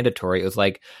wasn't mandatory. It was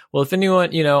like, well, if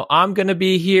anyone, I'm going to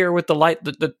be here with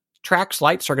the track's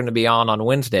lights are going to be on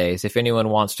Wednesdays. If anyone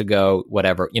wants to go,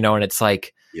 whatever, and it's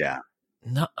like, yeah,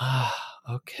 no,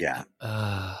 okay. Yeah.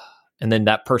 And then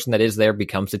that person that is there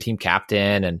becomes the team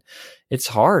captain, and it's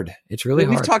hard. It's really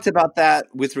hard. We've talked about that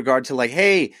with regard to like,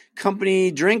 hey,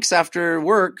 company drinks after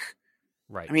work.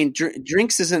 Right. I mean,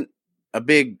 drinks isn't a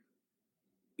big,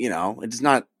 it's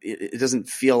not, it doesn't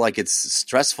feel like it's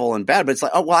stressful and bad, but it's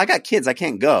like, oh, well, I got kids. I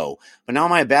can't go. But now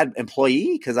am I a bad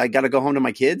employee because I got to go home to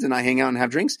my kids and I hang out and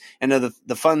have drinks? And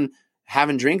the fun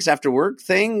having drinks after work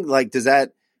thing, like, does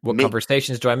that, what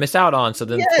conversations do I miss out on? So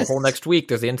then the whole next week,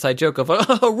 there's the inside joke of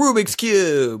Rubik's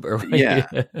Cube. Yeah.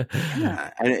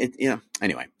 And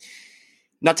anyway,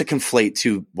 not to conflate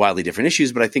two wildly different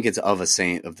issues, but I think it's of the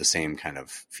same kind of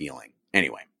feeling.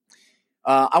 Anyway,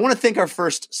 I want to thank our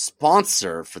first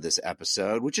sponsor for this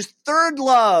episode, which is Third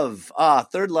Love.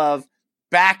 Third Love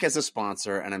back as a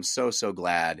sponsor, and I'm so, so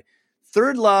glad.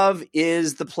 Third Love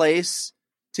is the place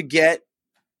to get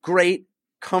great,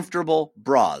 comfortable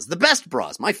bras, the best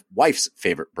bras, my wife's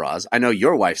favorite bras. I know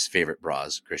your wife's favorite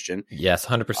bras, Christian. Yes,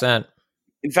 100%.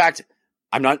 In fact,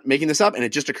 I'm not making this up, and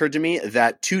it just occurred to me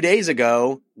that 2 days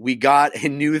ago, we got a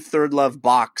new Third Love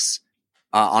box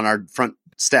on our front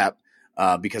step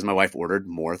because my wife ordered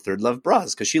more Third Love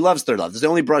bras because she loves Third Love. This is the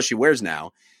only bra she wears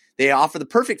now. They offer the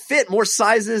perfect fit, more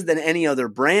sizes than any other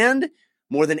brand,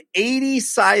 more than 80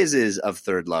 sizes of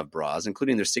Third Love bras,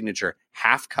 including their signature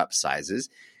half cup sizes.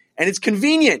 And it's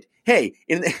convenient. Hey,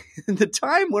 in the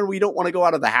time when we don't want to go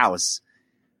out of the house,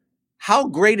 how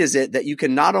great is it that you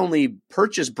can not only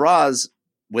purchase bras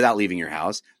without leaving your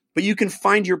house, but you can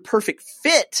find your perfect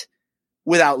fit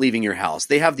without leaving your house.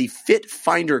 They have the Fit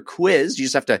Finder quiz. You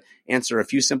just have to answer a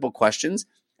few simple questions,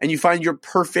 and you find your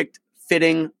perfect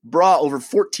fitting bra. Over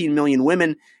 14 million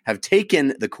women have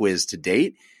taken the quiz to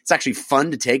date. It's actually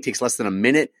fun to take. Takes less than a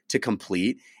minute to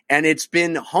complete, and it's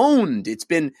been honed. It's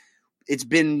been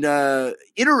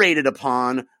iterated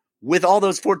upon with all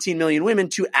those 14 million women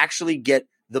to actually get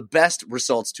the best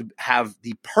results, to have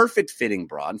the perfect fitting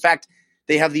bra. In fact,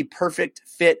 they have the perfect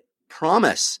fit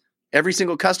promise. Every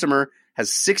single customer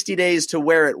has 60 days to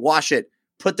wear it, wash it,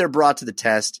 put their bra to the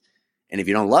test, And if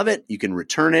you don't love it, you can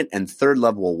return it and Third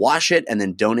Love will wash it and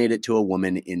then donate it to a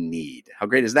woman in need. How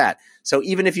great is that? So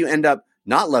even if you end up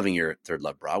not loving your Third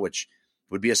Love bra, which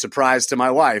would be a surprise to my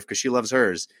wife because she loves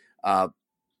hers,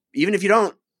 even if you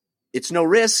don't, it's no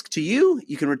risk to you.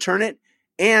 You can return it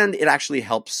and it actually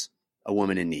helps a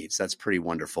woman in need. So that's pretty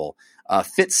wonderful.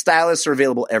 Fit stylists are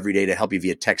available every day to help you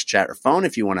via text, chat, or phone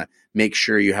if you want to make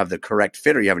sure you have the correct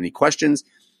fit or you have any questions.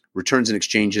 Returns and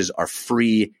exchanges are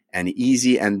free and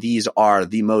easy, and these are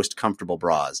the most comfortable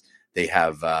bras. They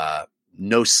have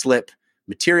no slip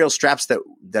material straps that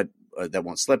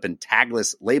won't slip and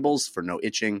tagless labels for no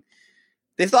itching.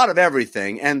 They've thought of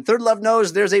everything, and Third Love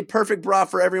knows there's a perfect bra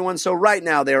for everyone. So right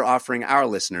now they are offering our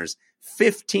listeners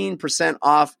 15%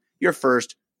 off your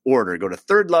first order. Go to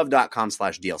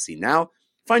thirdlove.com/DLC now.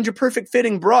 Find your perfect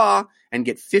fitting bra and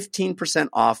get 15%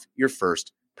 off your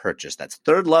first purchase. That's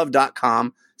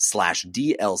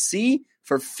thirdlove.com/DLC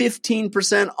for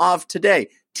 15% off today.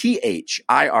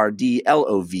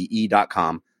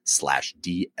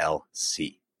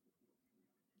 thirdlove.com/DLC.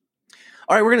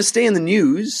 All right, we're going to stay in the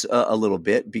news a little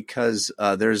bit because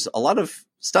there's a lot of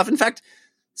stuff. In fact,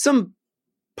 some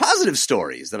positive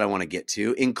stories that I want to get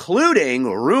to, including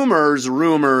rumors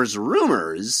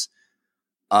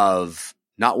of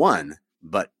not one,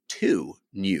 but two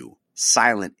new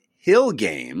Silent Hill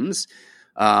games.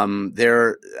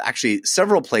 There actually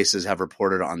several places have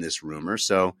reported on this rumor,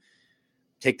 so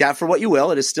take that for what you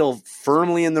will. It is still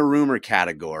firmly in the rumor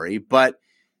category, but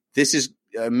this is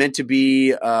meant to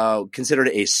be considered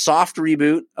a soft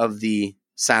reboot of the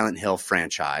Silent Hill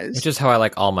franchise. Which is how I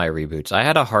like all my reboots. I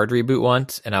had a hard reboot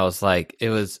once, and I was like,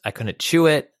 I couldn't chew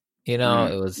it. It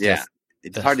was just...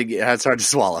 It's hard to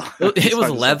swallow. It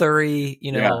was leathery,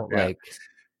 like...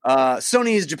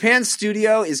 Sony's Japan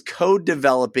studio is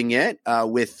co-developing it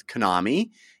with Konami,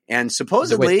 and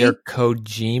supposedly... they're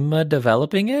Kojima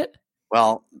developing it?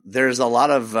 Well, there's a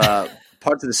lot of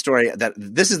parts of the story that...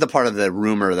 This is the part of the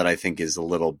rumor that I think is a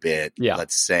little bit,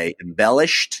 let's say,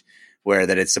 embellished, where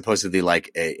that it's supposedly like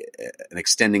an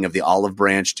extending of the olive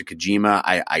branch to Kojima.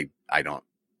 I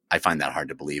find that hard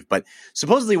to believe. But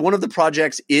supposedly one of the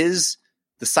projects is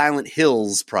the Silent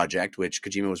Hills project, which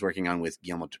Kojima was working on with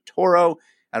Guillermo del Toro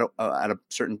at a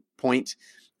certain point.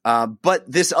 But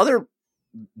this other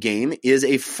game is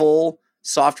a full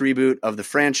soft reboot of the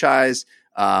franchise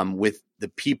with the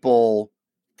people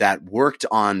that worked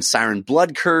on Siren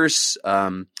Blood Curse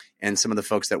and some of the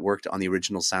folks that worked on the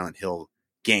original Silent Hill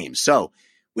game. So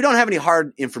we don't have any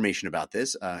hard information about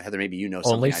this. Heather, maybe you know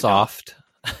something. Only soft.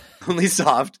 Only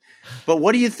soft. But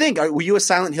what do you think? Were you a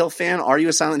Silent Hill fan? Are you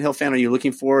a Silent Hill fan? Are you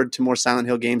looking forward to more Silent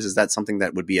Hill games? Is that something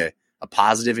that would be a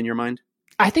positive in your mind?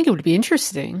 I think it would be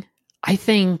interesting. I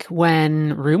think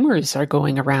when rumors are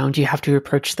going around, you have to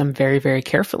approach them very, very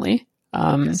carefully.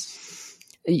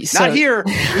 Yes. Not here.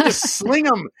 We just sling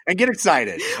them and get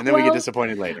excited, and then we get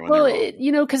disappointed later.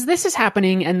 Because this is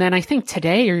happening, and then I think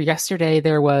today or yesterday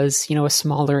there was, a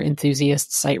smaller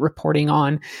enthusiast site reporting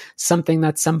on something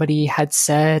that somebody had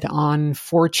said on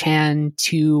 4chan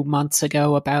 2 months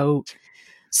ago about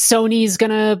Sony's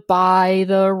gonna buy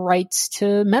the rights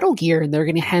to Metal Gear, and they're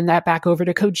gonna hand that back over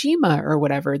to Kojima or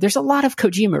whatever. There's a lot of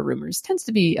Kojima rumors. Tends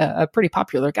to be a pretty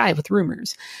popular guy with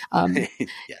rumors.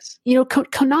 Yes.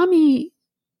 Konami.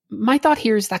 My thought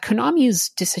here is that Konami's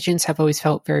decisions have always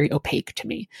felt very opaque to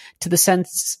me, to the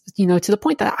sense, to the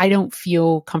point that I don't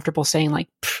feel comfortable saying like,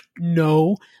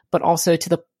 no, but also to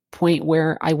the point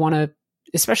where I want to,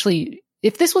 especially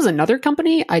if this was another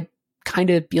company, I'd kind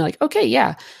of be like, okay,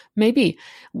 yeah, maybe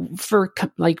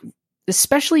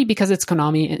especially because it's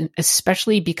Konami and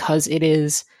especially because it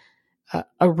is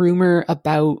a rumor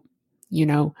about,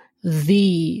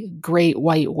 the great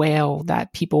white whale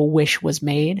that people wish was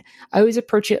made. I always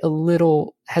approach it a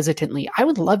little hesitantly. I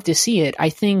would love to see it.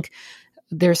 I think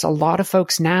there's a lot of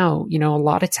folks now, a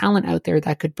lot of talent out there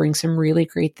that could bring some really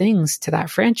great things to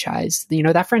that franchise.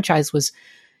 That franchise was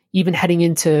even heading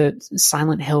into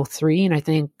Silent Hill 3. And I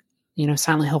think,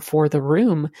 Silent Hill 4, The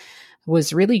Room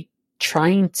was really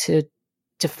trying to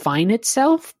define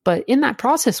itself, but in that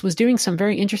process was doing some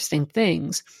very interesting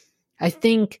things. I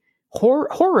think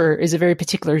horror is a very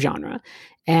particular genre,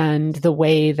 and the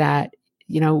way that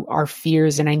our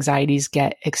fears and anxieties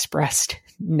get expressed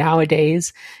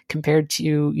nowadays compared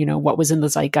to what was in the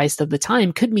zeitgeist of the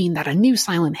time could mean that a new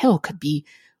Silent Hill could be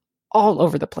all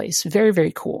over the place. Very,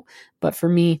 very cool. But for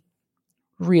me,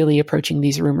 really approaching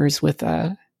these rumors with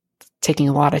taking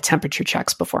a lot of temperature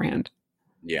checks beforehand.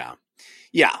 Yeah,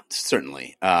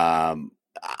 certainly. I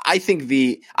think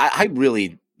I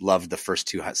really loved the first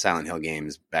two Silent Hill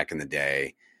games back in the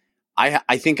day.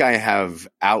 I think I have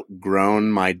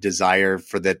outgrown my desire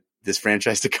for the this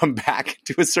franchise to come back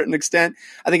to a certain extent.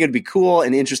 I think it'd be cool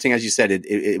and interesting. As you said,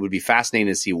 it would be fascinating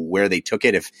to see where they took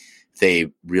it, if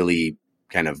they really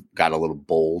kind of got a little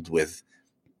bold with,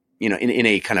 in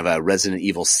a kind of a Resident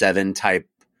Evil 7 type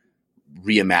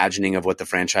reimagining of what the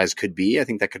franchise could be. I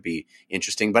think that could be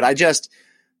interesting, but I'm just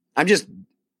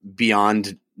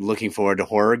beyond looking forward to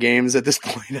horror games at this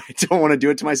point. I don't want to do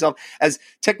it to myself. As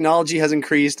technology has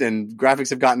increased and graphics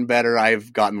have gotten better,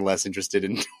 I've gotten less interested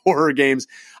in horror games.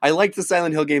 I liked the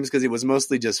Silent Hill games because it was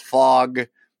mostly just fog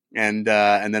and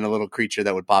then a little creature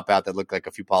that would pop out that looked like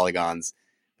a few polygons.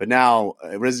 But now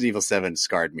Resident Evil 7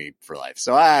 scarred me for life.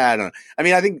 So I don't know. I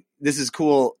mean, I think this is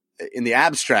cool in the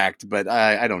abstract, but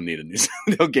I don't need a new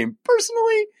Silent Hill game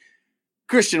personally.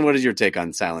 Christian, what is your take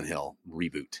on Silent Hill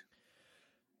reboot?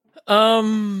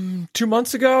 2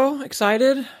 months ago,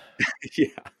 excited. Yeah.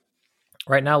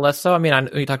 Right now, less so. I mean,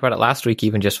 we talked about it last week,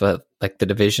 even just with like the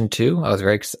Division 2. I was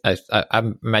very I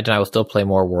imagine I will still play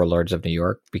more Warlords of New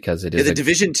York because it is. The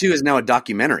Division 2 is now a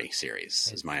documentary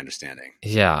series, is my understanding.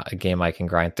 Yeah, a game I can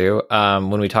grind through.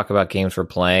 When we talk about games we're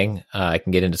playing, I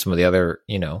can get into some of the other,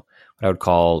 what I would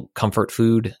call comfort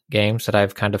food games that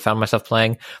I've kind of found myself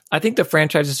playing. I think the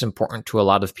franchise is important to a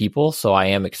lot of people, so I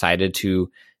am excited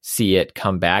to see it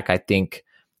come back. I think,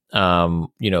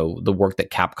 the work that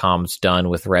Capcom's done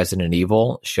with Resident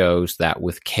Evil shows that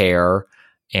with care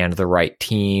and the right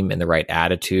team and the right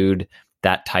attitude,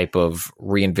 that type of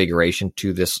reinvigoration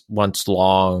to this once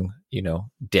long,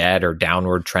 dead or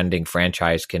downward trending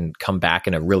franchise can come back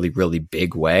in a really, really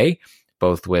big way,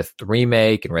 both with the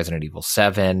remake and Resident Evil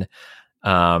 7.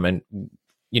 And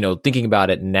thinking about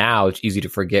it now, it's easy to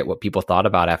forget what people thought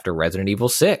about after Resident Evil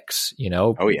 6.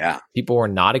 Oh yeah, people were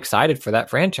not excited for that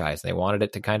franchise. They wanted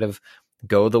it to kind of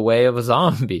go the way of a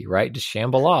zombie, right? Just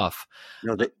shamble off.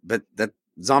 No, but that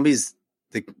zombies,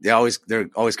 they're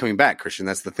always coming back, Christian.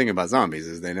 That's the thing about zombies,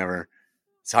 is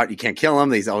it's hard. You can't kill them.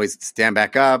 They always stand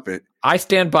back up. I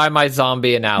stand by my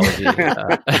zombie analogy.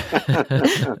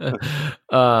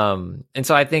 And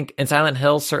so I think, and Silent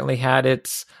Hill certainly had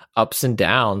its ups and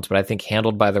downs, but I think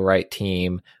handled by the right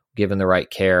team, given the right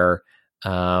care,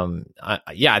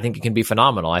 I think it can be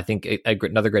phenomenal. I think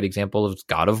another great example is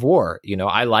God of War.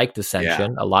 I liked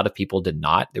Ascension. Yeah. A lot of people did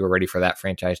not. They were ready for that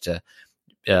franchise to,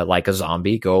 like a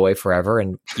zombie, go away forever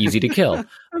and easy to kill.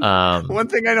 One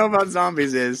thing I know about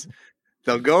zombies is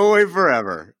they'll go away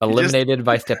forever. Eliminated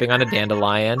by stepping on a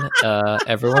dandelion.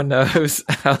 Everyone knows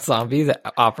how zombies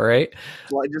operate.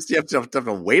 Well, you have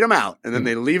to wait them out, and then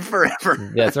they leave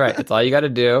forever. That's right. That's all you got to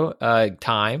do.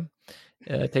 Time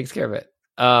takes care of it.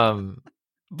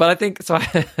 But I think so.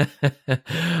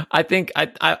 I think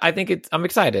I'm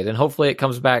excited, and hopefully it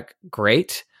comes back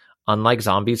great. Unlike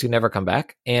zombies who never come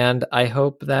back, and I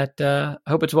hope that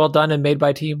it's well done and made by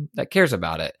a team that cares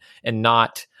about it, and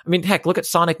not. I mean, heck, look at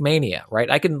Sonic Mania, right?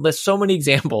 I can list so many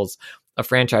examples of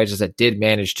franchises that did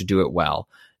manage to do it well,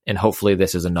 and hopefully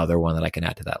this is another one that I can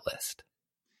add to that list.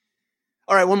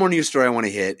 All right, one more news story I want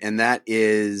to hit, and that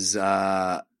is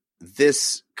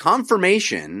this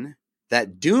confirmation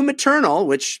that Doom Eternal,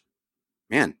 which,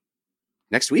 man,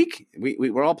 next week,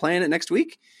 we're all playing it next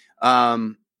week.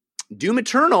 Doom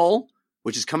Eternal,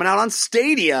 which is coming out on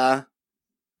Stadia,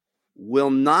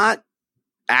 will not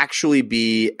actually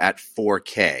be at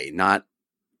 4K. Not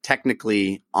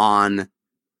technically on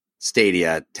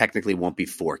Stadia. Technically won't be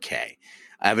 4K.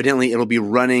 Evidently, it'll be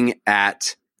running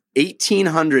at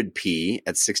 1800p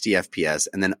at 60 FPS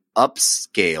and then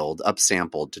upsampled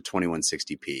to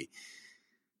 2160p.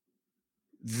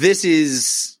 This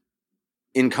is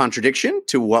in contradiction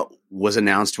to what was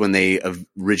announced when they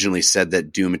originally said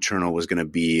that Doom Eternal was going to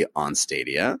be on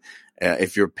Stadia.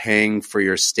 If you're paying for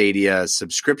your Stadia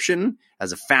subscription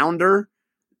as a founder,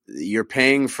 you're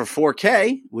paying for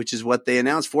 4K, which is what they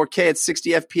announced, 4K at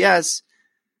 60 FPS.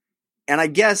 And I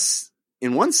guess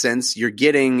in one sense, you're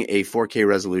getting a 4K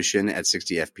resolution at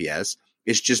 60 FPS.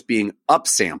 It's just being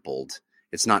upsampled.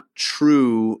 It's not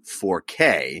true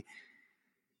 4K.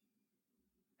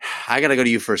 I got to go to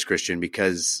you first, Christian,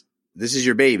 because this is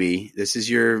your baby. This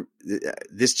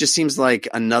just seems like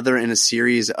another in a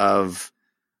series of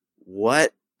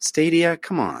what? Stadia?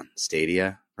 Come on,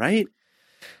 Stadia, right?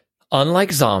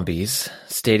 Unlike zombies,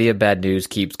 Stadia bad news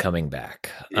keeps coming back.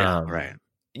 Yeah, right.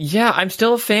 Yeah, I'm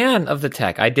still a fan of the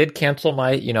tech. I did cancel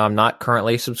my, I'm not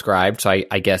currently subscribed. So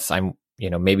I guess I'm,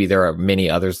 maybe there are many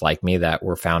others like me that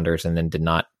were founders and then did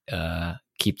not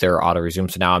keep their auto resume.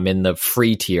 So now I'm in the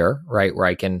free tier, right, where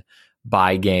I can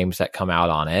buy games that come out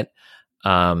on it.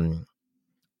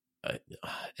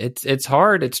 It's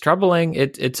hard. It's troubling.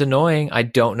 It's annoying. I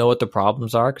don't know what the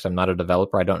problems are because I'm not a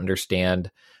developer. I don't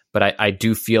understand but I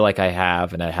do feel like I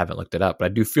have, and I haven't looked it up, but I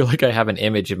do feel like I have an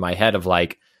image in my head of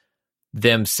like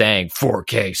them saying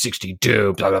 4K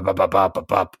 62, blah, blah, blah, blah, blah, blah,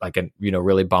 blah, like a,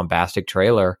 really bombastic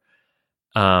trailer.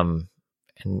 And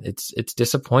it's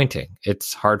disappointing.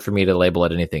 It's hard for me to label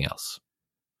it anything else.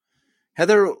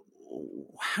 Heather,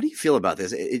 how do you feel about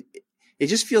this? It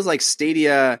just feels like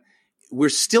Stadia, we're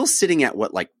still sitting at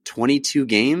what, like 22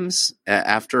 games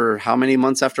after how many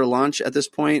months after launch at this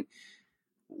point?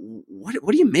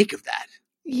 What do you make of that?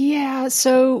 Yeah,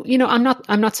 so I'm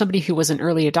not somebody who was an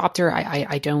early adopter.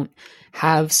 I don't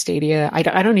have Stadia. I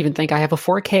don't even think I have a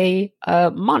 4K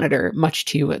monitor, much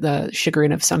to the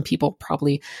chagrin of some people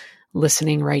probably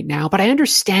listening right now. But I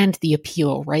understand the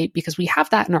appeal, right? Because we have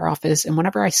that in our office, and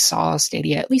whenever I saw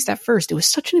Stadia, at least at first, it was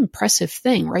such an impressive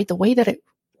thing, right? The way that it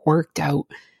worked out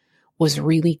was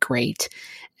really great,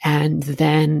 and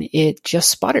then it just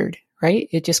sputtered, right?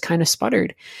 It just kind of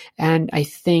sputtered, and I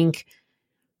think,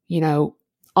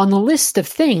 on the list of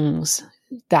things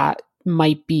that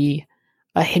might be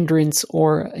a hindrance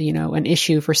or, an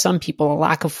issue for some people, a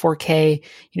lack of 4K,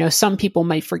 some people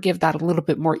might forgive that a little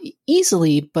bit more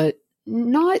easily, but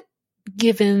not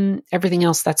given everything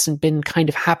else that's been kind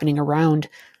of happening around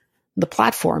the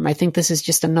platform. I think this is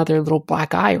just another little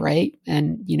black eye, right?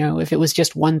 And, if it was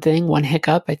just one thing, one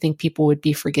hiccup, I think people would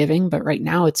be forgiving. But right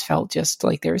now it's felt just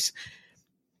like there's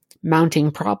mounting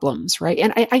problems, right?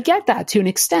 And I get that to an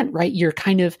extent, right? You're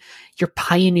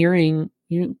pioneering,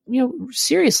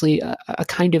 seriously a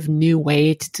kind of new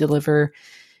way to deliver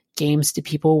games to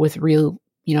people with real,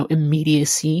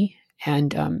 immediacy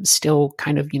and still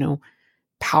kind of,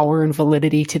 power and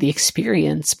validity to the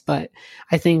experience. But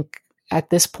I think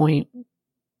at this point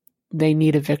they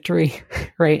need a victory,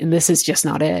 right? And this is just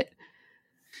not it.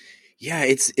 Yeah,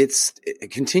 it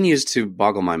continues to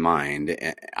boggle my mind.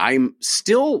 I'm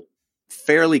still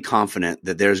fairly confident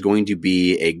that there's going to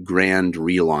be a grand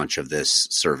relaunch of this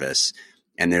service,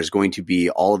 and there's going to be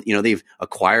they've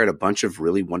acquired a bunch of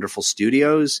really wonderful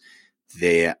studios.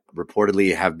 They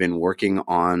reportedly have been working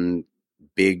on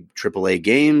big AAA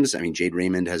games. I mean, Jade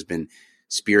Raymond has been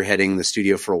spearheading the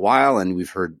studio for a while, and we've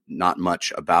heard not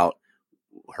much about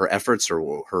her efforts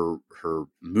or her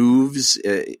moves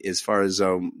as far as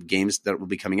games that will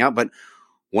be coming out. But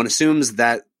one assumes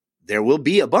that there will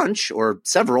be a bunch or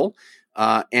several.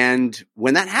 And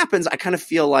when that happens, I kind of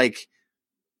feel like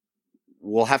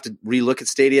we'll have to relook at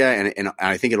Stadia, and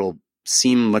I think it'll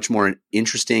seem much more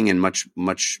interesting and much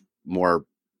more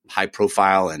high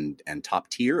profile and top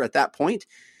tier at that point.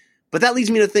 But that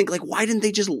leads me to think, like, why didn't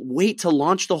they just wait to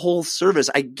launch the whole service?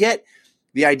 I get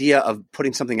the idea of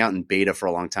putting something out in beta for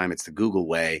a long time. It's the Google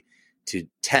way to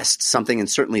test something. And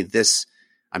certainly this,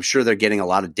 I'm sure they're getting a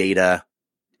lot of data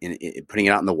in putting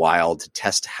it out in the wild to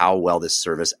test how well this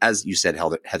service, as you said,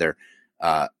 Heather,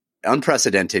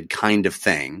 unprecedented kind of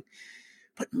thing.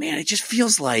 But man, it just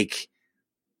feels like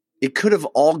it could have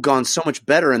all gone so much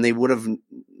better, and they would have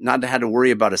not had to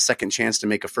worry about a second chance to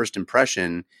make a first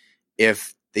impression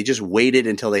if they just waited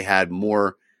until they had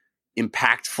more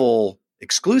impactful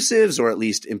exclusives, or at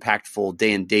least impactful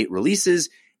day and date releases,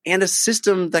 and a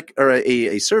system that, or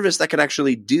a service that could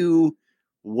actually do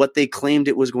what they claimed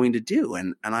it was going to do.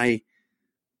 And I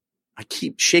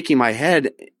keep shaking my head,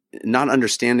 not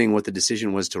understanding what the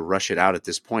decision was to rush it out at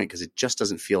this point, because it just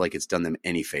doesn't feel like it's done them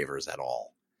any favors at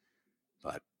all.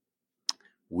 But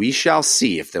we shall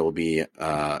see if there will be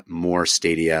more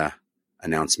Stadia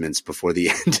announcements before the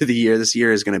end of the year. This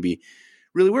year is going to be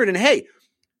really weird. And hey,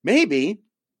 maybe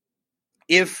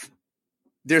if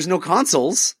there's no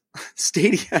consoles,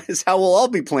 Stadia is how we'll all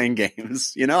be playing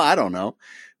games. I don't know.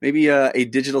 Maybe a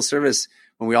digital service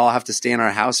when we all have to stay in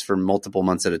our house for multiple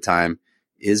months at a time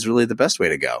is really the best way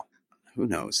to go. Who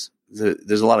knows?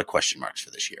 There's a lot of question marks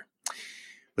for this year.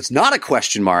 What's not a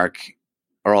question mark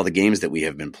are all the games that we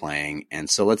have been playing. And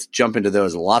so let's jump into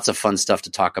those. Lots of fun stuff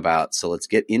to talk about. So let's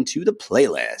get into the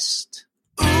playlist.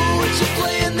 Ooh, what you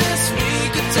playing this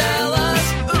week? Tell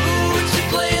us. Ooh, what you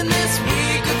playing this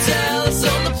week? Tell us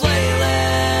on the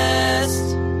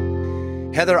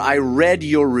playlist. Heather, I read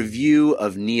your review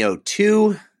of Nioh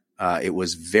 2. It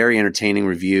was very entertaining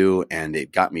review, and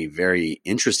it got me very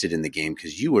interested in the game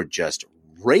because you were just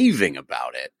raving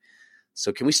about it.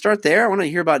 So can we start there? I want to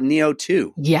hear about Nioh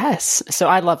 2. Yes. So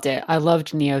I loved it. I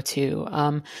loved Nioh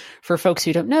 2. For folks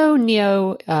who don't know,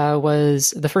 Nioh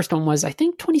was, the first one was, I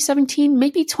think, 2017,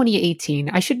 maybe 2018.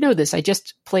 I should know this. I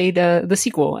just played the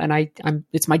sequel, and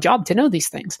it's my job to know these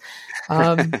things.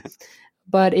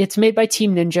 But it's made by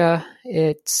Team Ninja.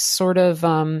 It's sort of,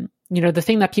 the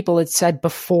thing that people had said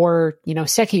before,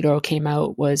 Sekiro came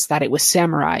out was that it was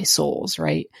Samurai Souls,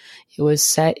 right? It was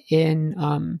set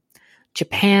in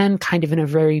Japan, kind of in a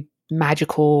very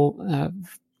magical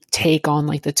take on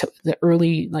like the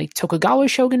early like Tokugawa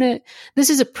shogunate. This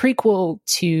is a prequel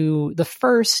to the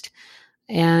first,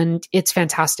 and it's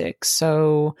fantastic.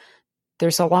 So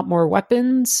there's a lot more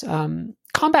weapons.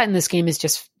 Combat in this game is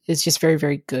just very,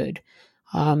 very good.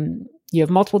 You have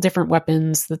multiple different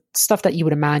weapons, the stuff that you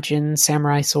would imagine,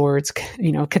 samurai swords,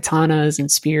 katanas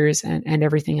and spears and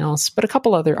everything else, but a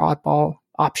couple other oddball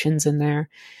options in there.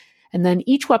 And then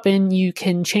each weapon, you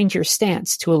can change your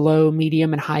stance to a low,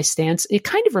 medium, and high stance. It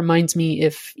kind of reminds me,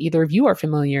 if either of you are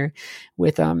familiar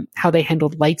with how they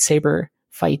handled lightsaber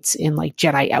fights in like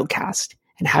Jedi Outcast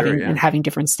and having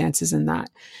different stances in that.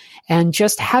 And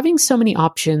just having so many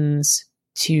options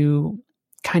to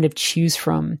kind of choose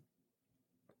from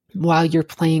while you're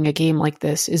playing a game like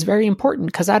this is very important,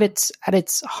 because at its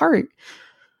heart,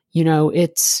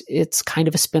 it's kind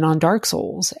of a spin on Dark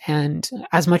Souls. And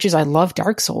as much as I love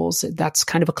Dark Souls, that's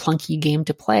kind of a clunky game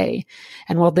to play.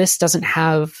 And while this doesn't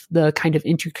have the kind of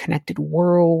interconnected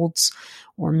worlds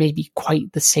or maybe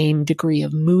quite the same degree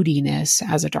of moodiness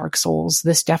as a Dark Souls,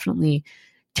 this definitely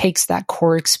takes that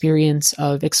core experience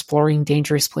of exploring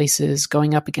dangerous places,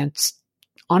 going up against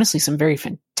honestly some very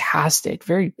fantastic,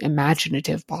 very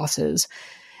imaginative bosses,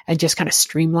 and just kind of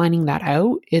streamlining that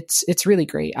out. It's really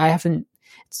great.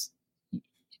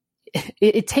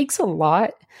 It takes a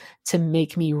lot to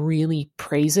make me really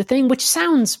praise a thing, which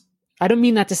sounds, I don't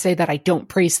mean that to say that I don't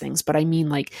praise things, but I mean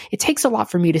like it takes a lot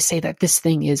for me to say that this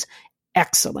thing is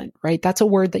excellent, right? That's a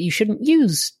word that you shouldn't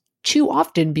use too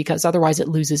often because otherwise it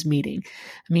loses meaning.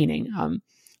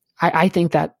 I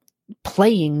think that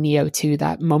playing Nioh 2,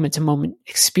 that moment-to-moment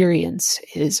experience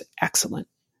is excellent.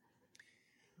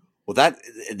 Well,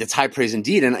 that's high praise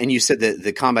indeed. And you said that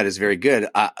the combat is very good.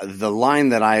 The line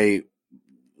that I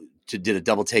did a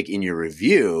double take in your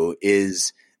review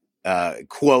is,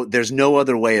 quote, "There's no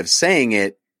other way of saying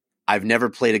it. I've never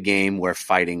played a game where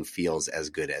fighting feels as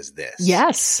good as this."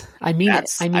 Yes, I mean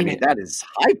it. That is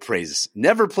high praise.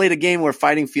 Never played a game where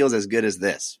fighting feels as good as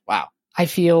this. Wow. I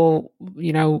feel,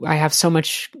 I have so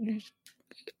much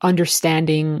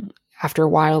understanding after a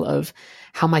while of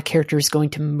how my character is going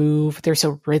to move. There's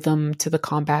a rhythm to the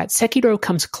combat. Sekiro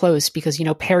comes close because,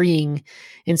 parrying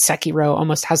in Sekiro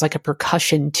almost has like a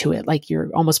percussion to it, like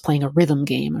you're almost playing a rhythm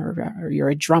game or you're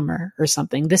a drummer or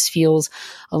something. This feels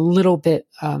a little bit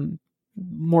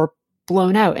more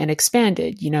blown out and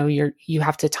expanded. You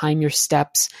have to time your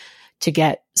steps to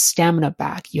get stamina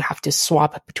back. You have to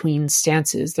swap between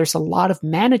stances. There's a lot of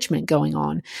management going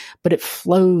on, but it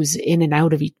flows in and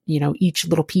out of, each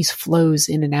little piece flows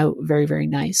in and out very, very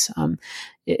nice.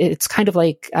 It's kind of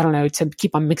like, I don't know, to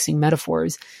keep on mixing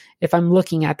metaphors. If I'm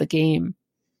looking at the game,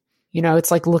 it's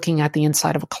like looking at the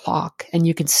inside of a clock, and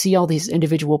you can see all these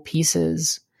individual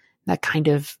pieces that kind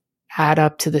of add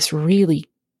up to this really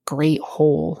great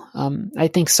whole. I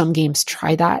think some games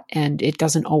try that and it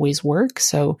doesn't always work.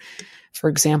 So for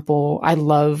example, I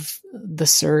love The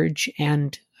Surge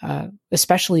and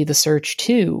especially The Surge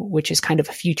 2, which is kind of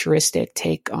a futuristic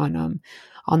take on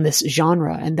this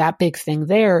genre. And that big thing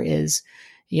there is,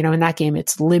 in that game,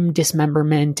 it's limb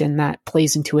dismemberment, and that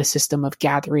plays into a system of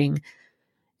gathering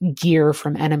gear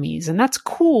from enemies. And that's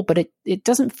cool, but it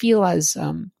doesn't feel as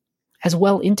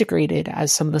well integrated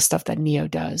as some of the stuff that Nioh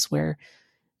does, where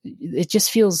it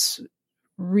just feels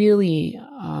really,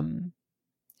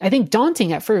 I think,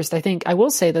 daunting at first. I will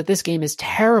say that this game is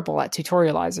terrible at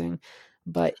tutorializing,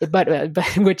 but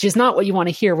which is not what you want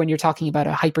to hear when you're talking about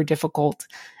a hyper difficult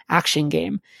action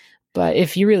game. But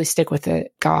if you really stick with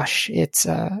it, gosh, it's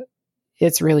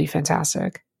really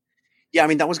fantastic. Yeah,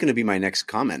 that was going to be my next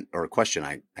comment or question,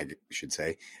 I should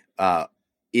say,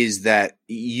 is that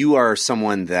you are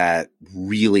someone that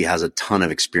really has a ton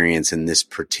of experience in this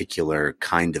particular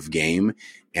kind of game.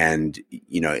 And,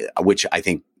 which I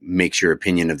think makes your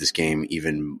opinion of this game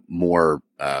even more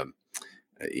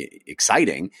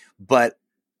exciting. But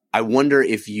I wonder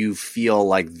if you feel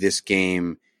like this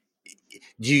game,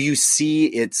 do you see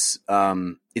its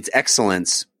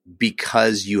excellence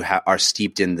because you are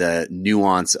steeped in the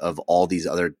nuance of all these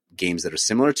other games that are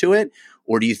similar to it?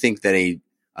 Or do you think that a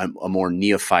more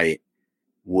neophyte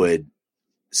would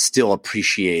still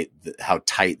appreciate how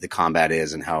tight the combat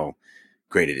is and how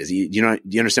great it is? Do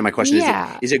you understand my question?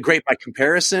 Yeah. Is it great by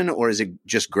comparison, or is it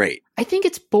just great? I think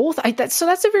it's both. So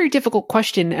that's a very difficult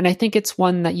question. And I think it's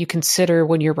one that you consider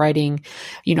when you're writing,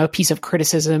 a piece of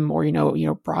criticism or,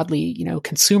 broadly,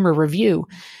 consumer review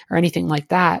or anything like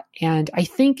that. And I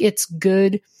think it's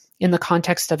good in the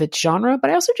context of its genre,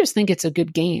 but I also just think it's a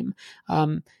good game.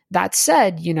 That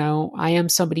said, I am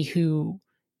somebody who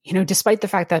despite the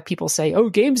fact that people say, oh,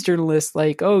 games journalists,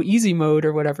 like, oh, easy mode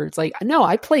or whatever. It's like, no,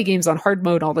 I play games on hard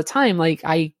mode all the time. Like,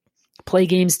 I play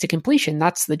games to completion.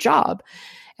 That's the job.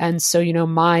 And so,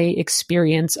 my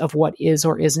experience of what is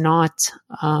or is not,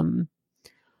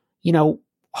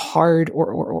 hard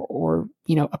or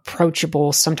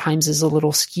approachable sometimes is a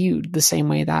little skewed, the same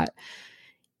way that,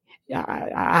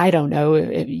 I don't know,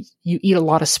 you eat a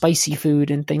lot of spicy food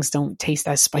and things don't taste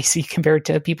as spicy compared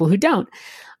to people who don't.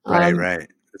 Right.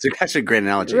 It's actually a great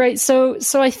analogy. Right. So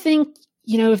I think,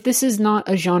 if this is not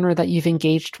a genre that you've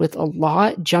engaged with a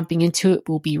lot, jumping into it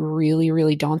will be really,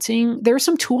 really daunting. There are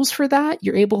some tools for that.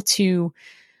 You're able to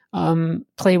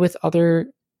play with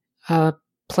other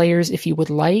players if you would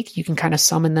like. You can kind of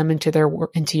summon them into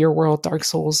your world, Dark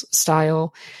Souls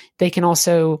style. They can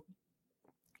also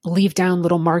leave down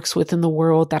little marks within the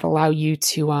world that allow you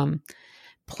to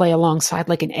play alongside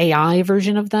like an AI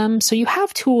version of them. So you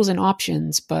have tools and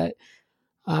options, but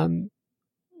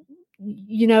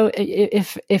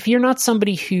if you're not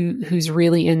somebody who's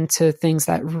really into things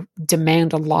that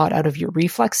demand a lot out of your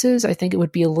reflexes, I think it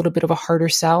would be a little bit of a harder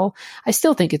sell. I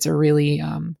still think it's a really,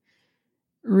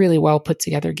 really well put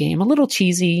together game, a little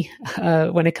cheesy,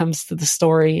 when it comes to the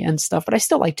story and stuff, but I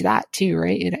still liked that too,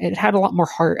 right? It had a lot more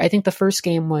heart. I think the first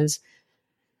game was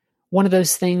one of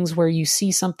those things where you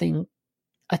see something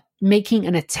making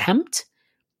an attempt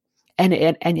and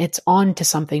it's on to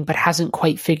something, but hasn't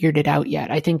quite figured it out yet.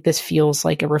 I think this feels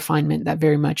like a refinement that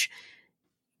very much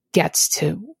gets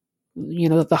to,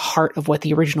 the heart of what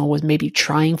the original was maybe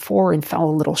trying for and fell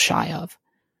a little shy of.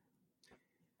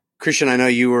 Christian, I know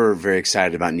you were very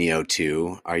excited about Nioh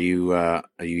 2. Are you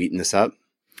eating this up?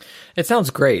 It sounds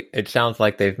great. It sounds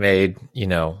like they've made,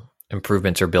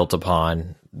 improvements are built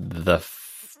upon the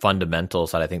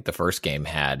fundamentals that I think the first game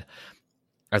had.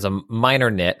 As a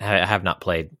minor nit, I have not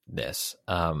played this,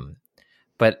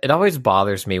 but it always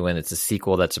bothers me when it's a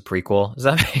sequel that's a prequel. Does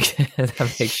that make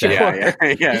sense? Yeah.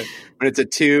 When it's a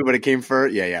 2, but it came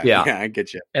first. Yeah. I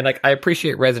get you. And like, I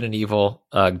appreciate Resident Evil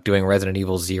doing Resident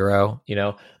Evil 0.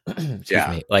 Excuse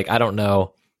me. Like, I don't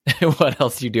know what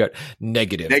else you do at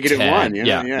negative 1.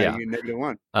 Yeah. Negative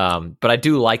 1. But I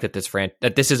do like that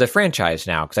that this is a franchise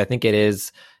now, because I think it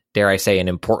is, dare I say, an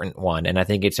important one, and I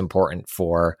think it's important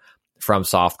for From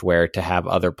Software to have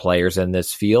other players in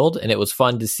this field. And it was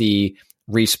fun to see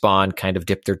Respawn kind of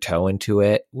dip their toe into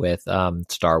it with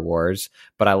Star Wars.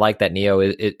 But I like that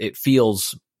Nioh, it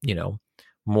feels,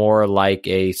 more like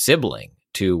a sibling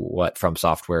to what From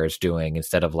Software is doing,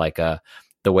 instead of like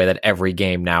the way that every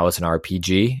game now is an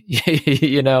RPG.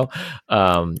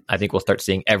 I think we'll start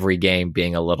seeing every game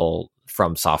being a little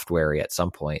From Software at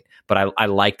some point. But I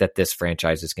like that this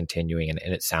franchise is continuing, and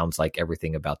it sounds like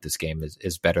everything about this game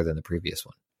is better than the previous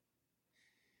one.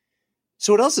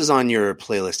 So what else is on your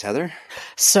playlist, Heather?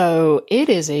 So it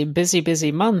is a busy,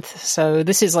 busy month. So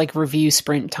this is like review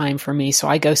sprint time for me. So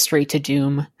I go straight to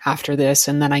Doom after this,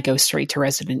 and then I go straight to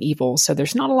Resident Evil. So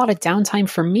there's not a lot of downtime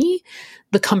for me.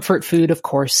 The comfort food, of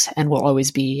course, and will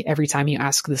always be, every time you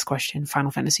ask this question,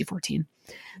 Final Fantasy XIV.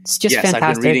 It's just fantastic.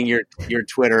 I've been reading your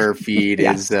Twitter feed.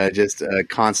 Is just a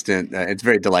constant. It's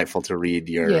very delightful to read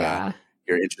your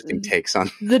interesting takes on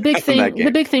the big on thing. that game.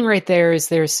 The big thing right there is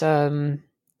there's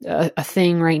a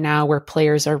thing right now where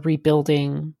players are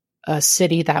rebuilding a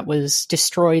city that was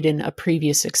destroyed in a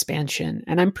previous expansion,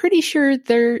 and I'm pretty sure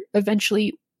they're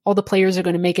eventually all the players are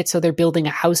going to make it so they're building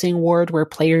a housing ward where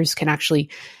players can actually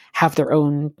have their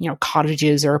own,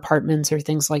 cottages or apartments or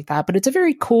things like that. But it's a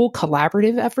very cool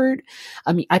collaborative effort.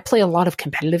 I mean, I play a lot of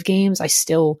competitive games. I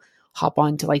still hop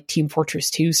on to like Team Fortress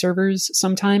 2 servers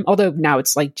sometime, although now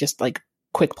it's like just like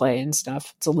quick play and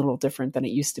stuff. It's a little different than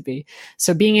it used to be.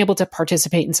 So being able to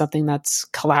participate in something that's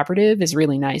collaborative is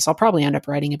really nice. I'll probably end up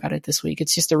writing about it this week.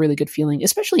 It's just a really good feeling,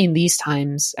 especially in these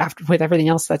times after with everything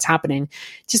else that's happening,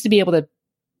 just to be able to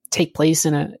take place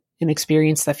in an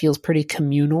experience that feels pretty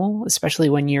communal, especially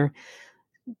when you're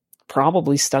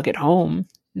probably stuck at home.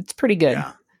 It's pretty good.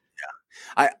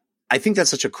 Yeah. I think that's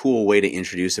such a cool way to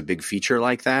introduce a big feature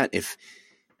like that, if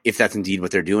that's indeed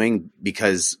what they're doing,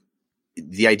 because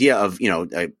the idea of,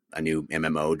 a new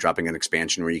MMO dropping an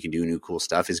expansion where you can do new cool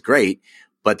stuff is great.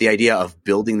 But the idea of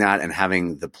building that and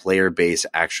having the player base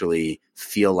actually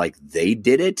feel like they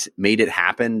did it, made it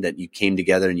happen, that you came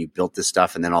together and you built this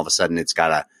stuff, and then all of a sudden it's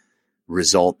got a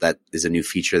result that is a new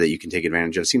feature that you can take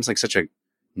advantage of. Seems like such a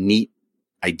neat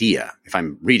idea, if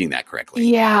I'm reading that correctly.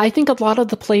 Yeah, I think a lot of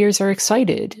the players are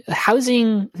excited.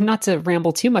 Housing, not to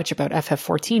ramble too much about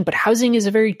FF14, but housing is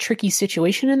a very tricky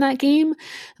situation in that game.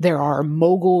 There are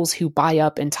moguls who buy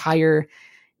up entire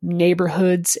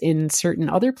neighborhoods in certain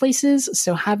other places.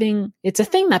 So it's a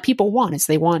thing that people want, is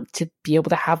they want to be able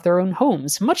to have their own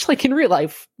homes, much like in real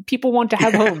life, people want to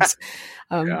have homes.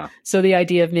 So the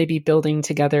idea of maybe building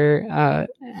together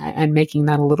and making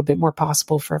that a little bit more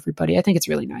possible for everybody, I think it's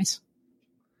really nice.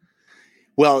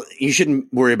 Well, you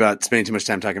shouldn't worry about spending too much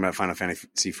time talking about Final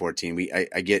Fantasy XIV.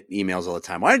 I get emails all the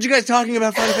time. Why aren't you guys talking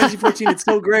about Final Fantasy XIV? It's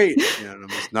so great.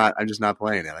 I'm just not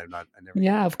playing it.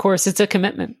 Yeah, of course, it's a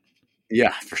commitment.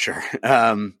 Yeah, for sure.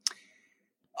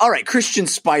 All right, Christian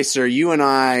Spicer, you and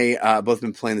I both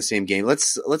been playing the same game.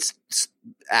 Let's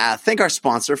thank our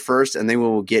sponsor first, and then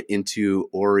we'll get into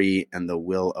Ori and the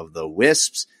Will of the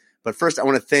Wisps. But first, I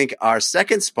want to thank our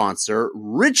second sponsor,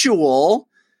 Ritual.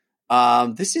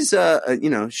 This is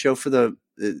a show for the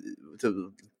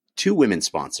two women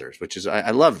sponsors, which is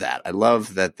I love that. I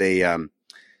love that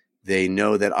they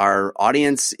know that our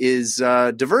audience is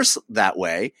diverse that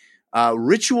way.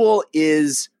 Ritual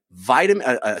is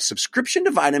a subscription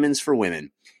to vitamins for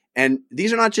women. And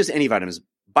these are not just any vitamins.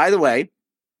 By the way,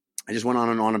 I just went on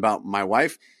and on about my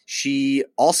wife. She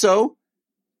also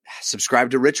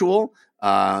subscribed to Ritual.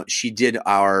 She did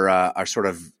our sort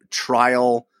of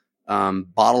trial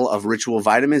bottle of Ritual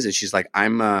vitamins. And she's like,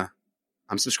 I'm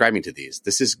subscribing to these.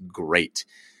 This is great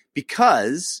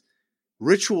because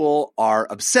Ritual are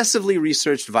obsessively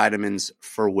researched vitamins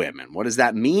for women. What does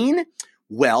that mean?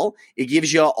 Well, it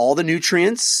gives you all the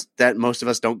nutrients that most of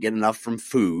us don't get enough from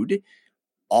food,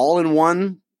 all in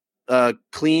one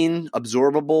clean,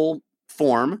 absorbable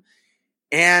form.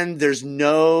 And there's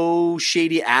no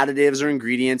shady additives or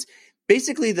ingredients.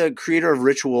 Basically, the creator of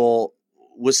Ritual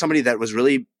was somebody that was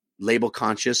really label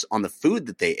conscious on the food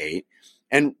that they ate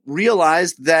and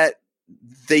realized that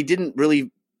they didn't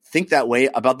really think that way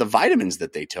about the vitamins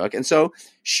that they took. And so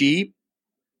she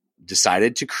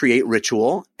decided to create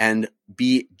Ritual and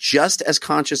be just as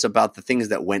conscious about the things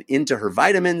that went into her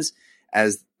vitamins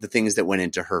as the things that went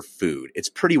into her food. It's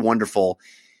pretty wonderful.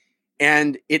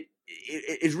 And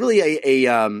it's really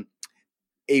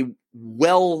a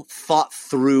well thought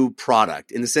through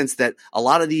product in the sense that a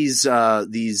lot of these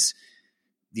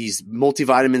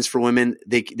multivitamins for women,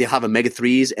 they have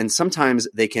omega-3s and sometimes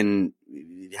they can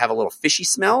have a little fishy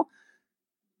smell.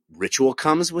 Ritual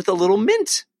comes with a little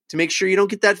mint to make sure you don't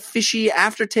get that fishy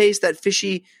aftertaste, that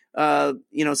fishy,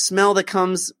 smell that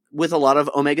comes with a lot of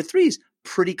omega-3s.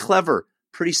 Pretty clever,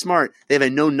 pretty smart. They have a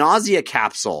no nausea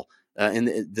capsule, and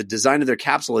the design of their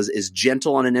capsule is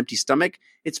gentle on an empty stomach.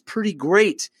 It's pretty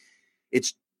great.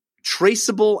 It's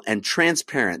traceable and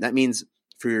transparent. That means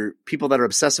for people that are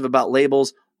obsessive about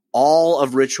labels, all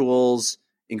of Ritual's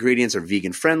ingredients are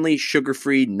vegan friendly, sugar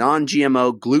free,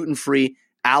 non-GMO, gluten free,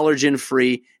 allergen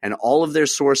free, and all of their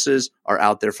sources are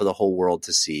out there for the whole world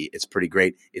to see. It's pretty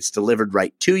great. It's delivered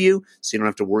right to you, so you don't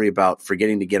have to worry about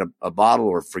forgetting to get a bottle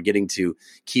or forgetting to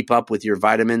keep up with your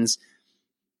vitamins.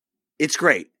 It's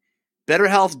great. Better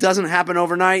health doesn't happen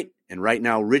overnight, and right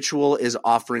now Ritual is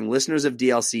offering listeners of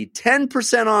DLC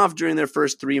 10% off during their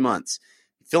first 3 months.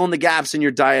 Fill in the gaps in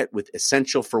your diet with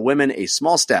Essential for Women, a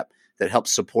small step that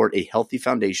helps support a healthy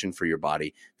foundation for your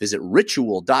body. Visit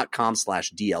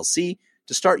ritual.com/DLC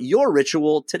to start your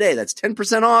Ritual today. That's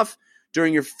 10% off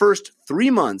during your first 3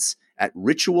 months at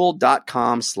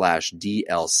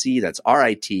ritual.com/DLC. That's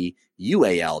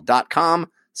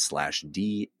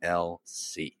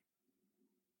ritual.com/DLC.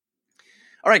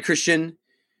 All right, Christian,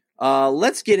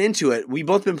 let's get into it. We've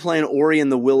both been playing Ori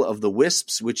and the Will of the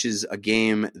Wisps, which is a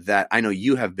game that I know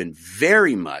you have been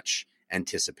very much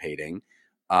anticipating.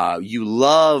 You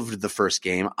loved the first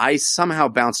game. I somehow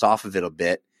bounced off of it a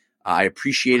bit. I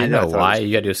appreciated it. I know why.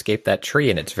 You got to escape that tree,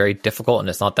 and it's very difficult, and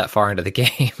it's not that far into the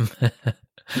game.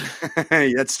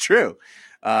 That's true.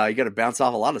 You got to bounce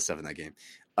off a lot of stuff in that game.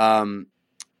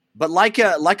 But like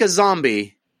a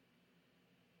zombie,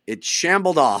 it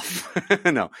shambled off.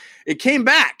 No, it came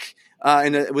back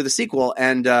with a sequel,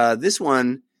 and this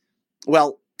one.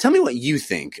 Well, tell me what you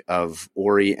think of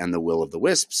Ori and the Will of the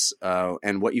Wisps,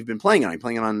 and what you've been playing on. Are you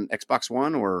playing it on Xbox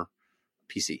One or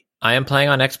PC? I am playing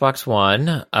on Xbox One,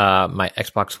 my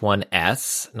Xbox One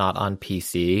S, not on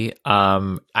PC.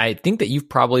 I think that you've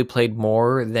probably played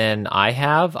more than I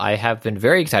have. I have been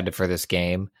very excited for this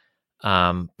game,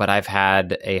 but I've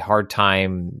had a hard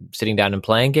time sitting down and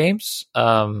playing games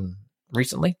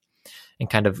recently and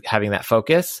kind of having that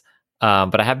focus.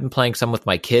 But I have been playing some with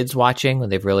my kids watching,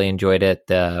 and they've really enjoyed it.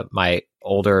 My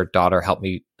older daughter helped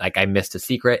me. Like, I missed a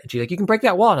secret, and she's like, "You can break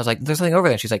that wall." And I was like, "There's something over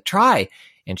there." And she's like, "Try."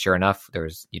 And sure enough,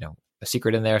 there's a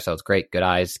secret in there, so it's great. Good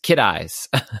eyes, kid eyes.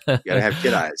 You gotta have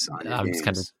kid eyes on your I'm games. just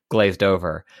kind of glazed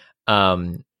over.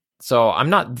 So I'm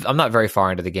not very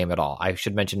far into the game at all. I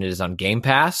should mention it is on Game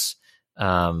Pass.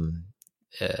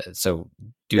 So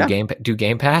Yeah. Game Pass. Do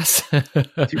Game Pass.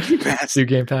 Do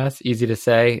Game Pass. Easy to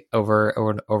say over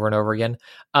and over again.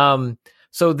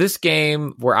 So this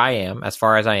game, where I am, as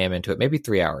far as I am into it, maybe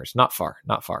 3 hours. Not far.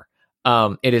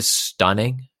 It is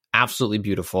stunning, absolutely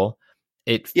beautiful.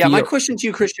 My question to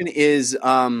you, Christian, is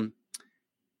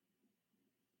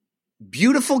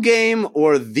beautiful game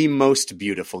or the most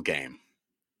beautiful game?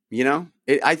 You know,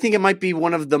 I think it might be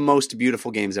one of the most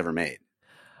beautiful games ever made.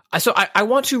 So I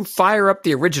want to fire up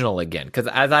the original again, because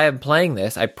as I am playing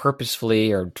this, I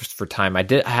purposefully, or just for time, I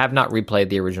have not replayed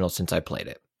the original since I played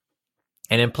it.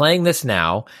 And in playing this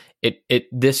now,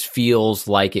 this feels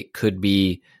like it could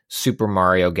be Super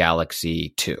Mario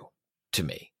Galaxy 2 to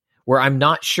me, where I'm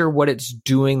not sure what it's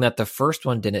doing that the first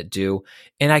one didn't do.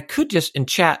 And I could just, in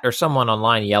chat or someone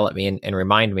online, yell at me and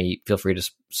remind me, feel free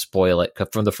to spoil it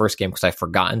from the first game, because I've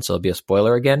forgotten, so it'll be a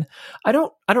spoiler again. I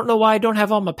don't know why I don't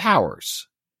have all my powers.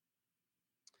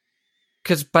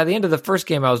 Because by the end of the first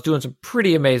game, I was doing some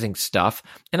pretty amazing stuff.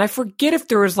 And I forget if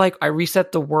there was I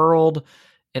reset the world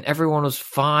and everyone was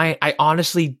fine. I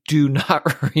honestly do not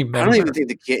remember. I don't even think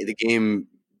the game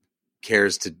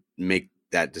cares to make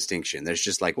that distinction. There's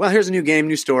just well, here's a new game,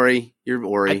 new story. You're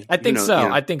Ori. I think so.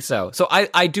 I think so. So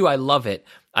I do. I love it.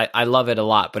 I love it a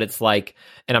lot. But it's and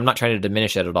I'm not trying to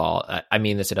diminish it at all. I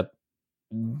mean this in a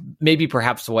maybe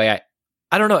perhaps the way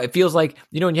I don't know. It feels like,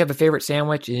 when you have a favorite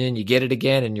sandwich and then you get it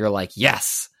again and you're like,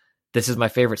 yes, this is my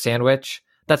favorite sandwich.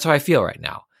 That's how I feel right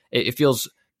now. It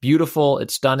feels beautiful.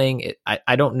 It's stunning.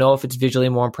 I don't know if it's visually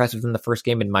more impressive than the first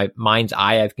game. In my mind's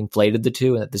eye, I've conflated the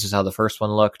two, and that this is how the first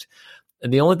one looked.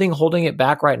 And the only thing holding it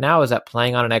back right now is that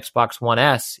playing on an Xbox One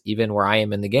S, even where I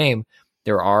am in the game,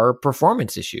 there are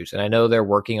performance issues. And I know they're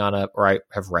working on I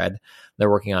have read, they're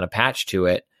working on a patch to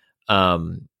it.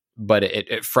 But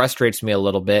it frustrates me a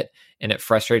little bit. And it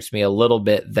frustrates me a little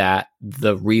bit that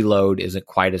the reload isn't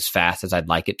quite as fast as I'd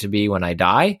like it to be when I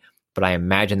die. But I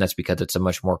imagine that's because it's a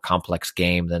much more complex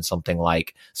game than something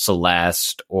like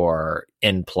Celeste or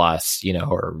N+,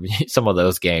 or some of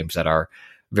those games that are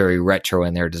very retro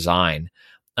in their design.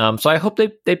 So I hope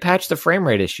they patch the frame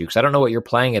rate issue, because I don't know what you're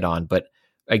playing it on, but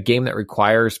a game that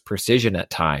requires precision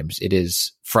at times, it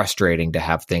is frustrating to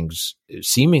have things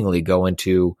seemingly go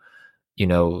into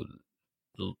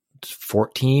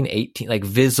 14, 18,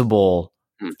 visible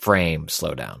frame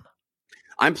slowdown.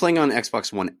 I'm playing on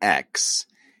Xbox One X,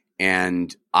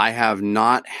 and I have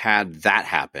not had that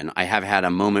happen. I have had a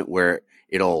moment where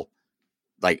it'll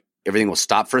everything will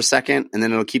stop for a second and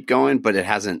then it'll keep going, but it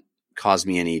hasn't caused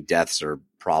me any deaths or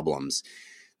problems.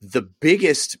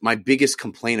 My biggest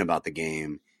complaint about the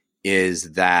game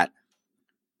is that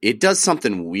it does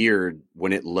something weird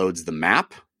when it loads the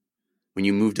map. When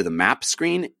you move to the map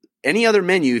screen, any other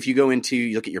menu, if you go into,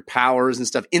 you look at your powers and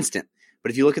stuff, instant.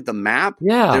 But if you look at the map,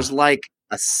 there's a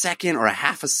second or a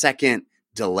half a second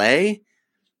delay.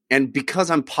 And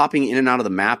because I'm popping in and out of the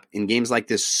map in games like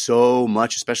this so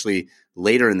much, especially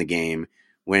later in the game,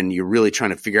 when you're really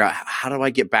trying to figure out, how do I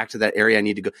get back to that area I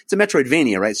need to go? It's a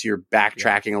Metroidvania, right? So you're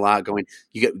backtracking a lot,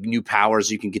 you get new powers,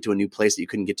 you can get to a new place that you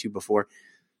couldn't get to before.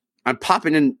 I'm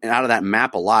popping in and out of that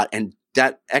map a lot, and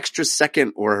that extra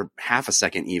second or half a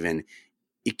second even,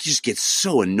 it just gets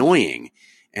so annoying.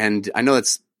 And I know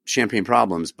that's champagne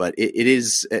problems, but it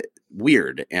is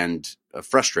weird and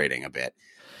frustrating a bit.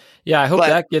 Yeah, I hope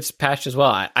that gets patched as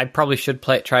well. I probably should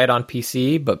try it on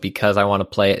PC, but because I want to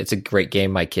play it, it's a great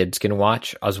game my kids can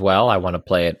watch as well. I want to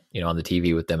play it, on the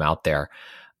TV with them out there.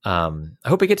 I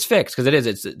hope it gets fixed, because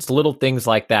it's little things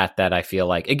like that I feel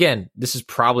like, again, this is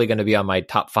probably going to be on my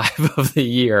top 5 of the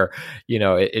year.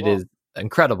 It is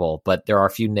incredible, but there are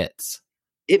a few nits.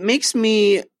 It makes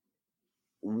me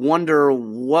wonder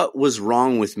what was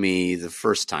wrong with me the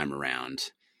first time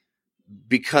around,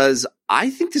 because I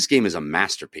think this game is a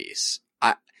masterpiece.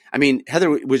 I mean, Heather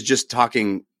was just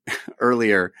talking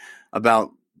earlier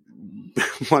about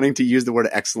wanting to use the word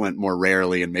excellent more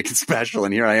rarely and make it special.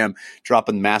 And here I am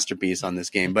dropping masterpiece on this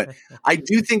game. But I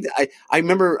do think that I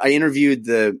remember I interviewed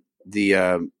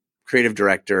the creative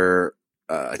director,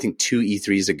 I think 2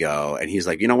 E3s ago. And he's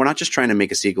like, we're not just trying to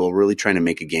make a sequel. We're really trying to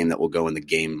make a game that will go in the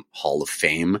Game Hall of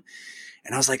Fame.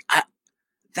 And I was like,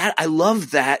 I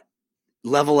love that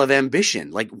level of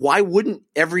ambition. Why wouldn't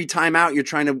every time out you're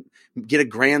trying to get a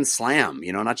grand slam,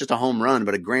 not just a home run,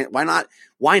 but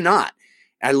why not?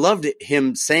 I loved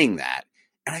him saying that.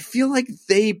 And I feel like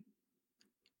they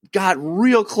got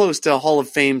real close to a Hall of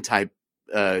Fame type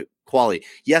quality.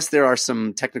 Yes, there are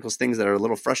some technical things that are a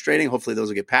little frustrating. Hopefully those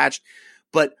will get patched.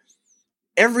 But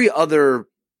every other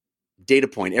data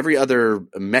point, every other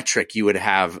metric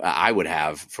I would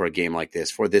have for a game like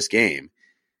this, for this game,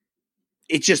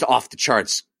 it's just off the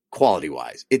charts quality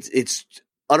wise. It's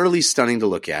utterly stunning to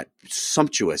look at,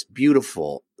 sumptuous,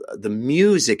 beautiful. The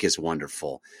music is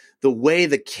wonderful. The way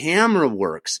the camera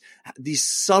works, these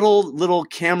subtle little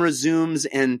camera zooms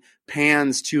and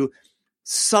pans to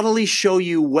subtly show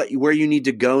you where you need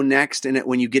to go next, and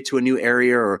when you get to a new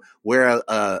area or where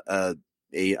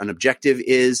an objective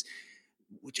is,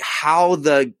 how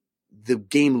the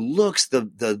game looks,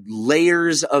 the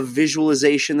layers of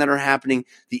visualization that are happening,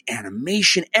 the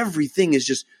animation, everything is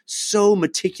just so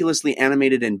meticulously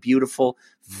animated and beautiful,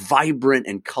 vibrant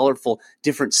and colorful.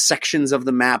 Different sections of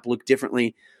the map look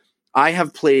differently. I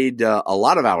have played a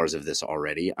lot of hours of this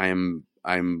already. I'm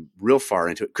real far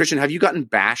into it. Christian, have you gotten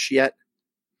Bash yet?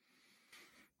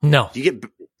 No.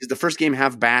 Does the first game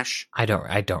have Bash? I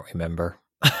don't remember.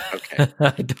 Okay.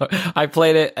 I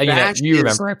played it. You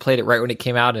remember I played it right when it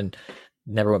came out and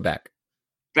never went back.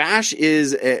 Bash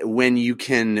is when you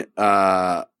can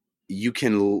latch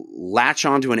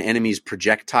onto an enemy's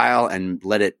projectile and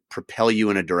let it propel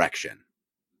you in a direction.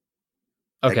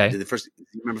 Okay. Do you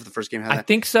remember if the first game had that? I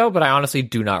think so, but I honestly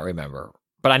do not remember.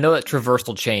 But I know that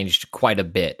traversal changed quite a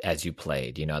bit as you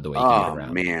played, the way you get around.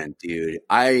 Oh, man, dude.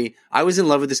 I was in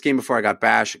love with this game before I got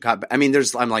Bash.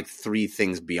 I'm like 3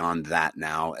 things beyond that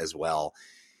now as well.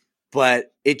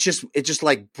 But it just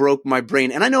like broke my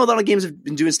brain. And I know a lot of games have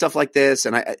been doing stuff like this,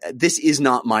 and this is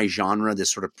not my genre,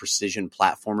 this sort of precision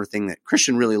platformer thing that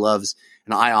Christian really loves,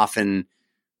 and I often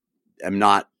am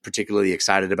not particularly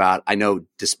excited about. I know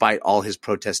despite all his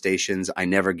protestations, I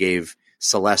never gave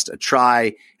Celeste a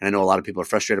try, and I know a lot of people are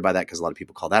frustrated by that because a lot of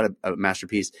people call that a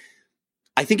masterpiece.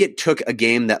 I think it took a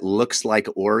game that looks like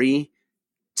Ori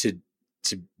to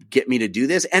get me to do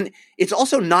this, and it's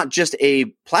also not just a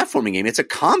platforming game, it's a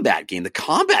combat game. The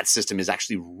combat system is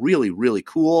actually really, really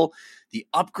cool. The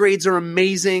upgrades are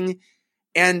amazing,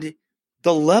 and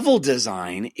the level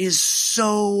design is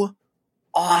so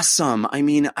awesome. I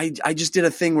mean, I just did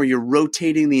a thing where you're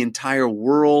rotating the entire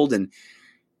world, and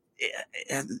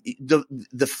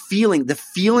the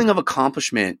feeling of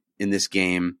accomplishment in this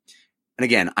game. And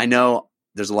again, I know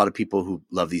there's a lot of people who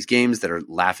love these games that are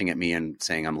laughing at me and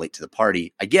saying I'm late to the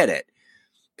party. I get it,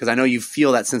 because I know you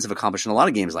feel that sense of accomplishment in a lot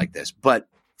of games like this. But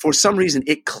for some reason,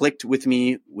 it clicked with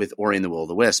me with Ori and the Will of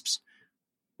the Wisps,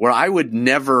 where I would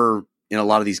never in a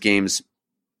lot of these games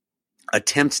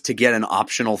attempt to get an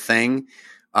optional thing.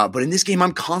 But in this game,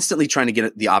 I'm constantly trying to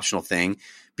get the optional thing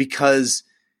because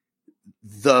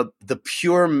the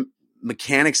pure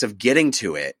mechanics of getting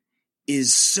to it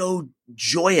is so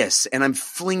joyous, and I'm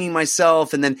flinging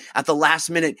myself and then at the last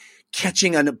minute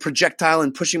catching a projectile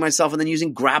and pushing myself and then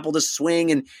using grapple to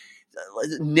swing and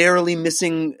narrowly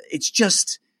missing. It's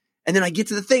just, and then I get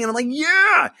to the thing and I'm like,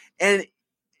 yeah. And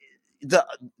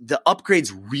the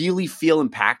upgrades really feel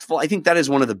impactful. I think that is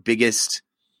one of the biggest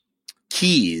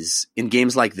keys in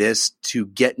games like this to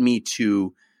get me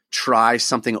to try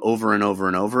something over and over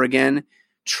and over again,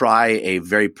 try a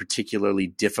very particularly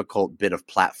difficult bit of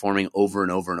platforming over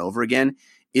and over and over again,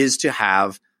 is to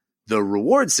have the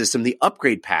reward system, the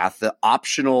upgrade path, the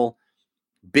optional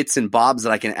bits and bobs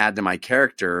that I can add to my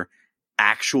character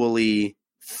actually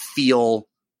feel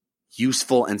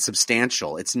useful and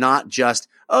substantial. It's not just,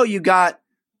 oh, you got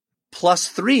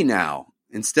 +3 now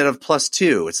instead of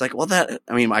 +2. It's like, well,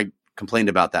 I complained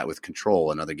about that with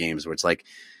Control and other games where it's like,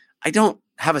 I don't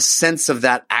have a sense of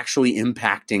that actually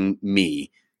impacting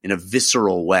me in a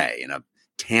visceral way, in a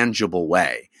tangible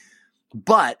way.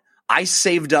 But I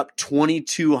saved up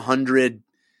 2,200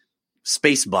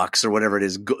 space bucks or whatever it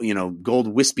is, gold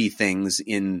wispy things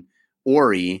in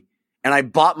Ori, and I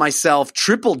bought myself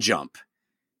triple jump.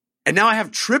 And now I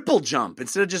have triple jump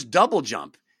instead of just double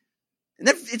jump. And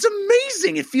it's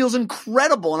amazing. It feels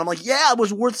incredible. And I'm like, yeah, it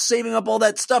was worth saving up all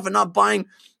that stuff and not buying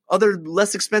other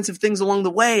less expensive things along the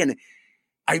way. And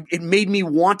it made me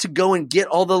want to go and get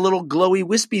all the little glowy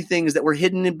wispy things that were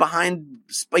hidden in behind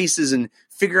spaces and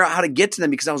figure out how to get to them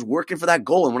because I was working for that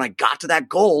goal. And when I got to that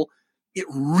goal, it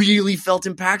really felt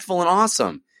impactful and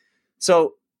awesome.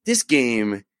 So this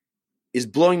game is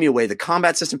blowing me away. The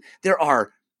combat system, there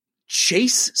are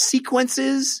chase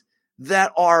sequences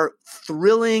that are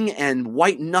thrilling and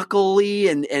white knuckly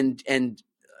and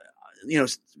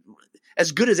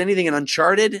as good as anything in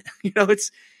Uncharted.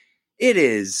 It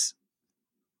is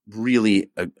really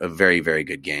a very, very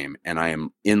good game, and I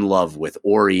am in love with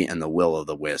Ori and the Will of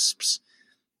the Wisps.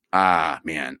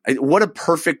 Man, what a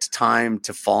perfect time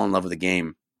to fall in love with a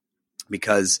game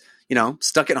because,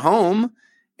 stuck at home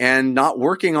and not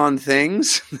working on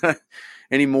things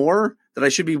anymore that I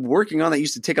should be working on that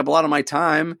used to take up a lot of my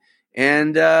time.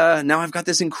 And now I've got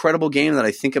this incredible game that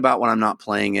I think about when I'm not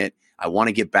playing it. I want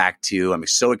to get back to. I'm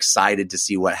so excited to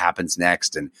see what happens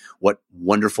next and what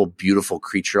wonderful, beautiful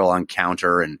creature I'll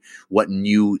encounter and what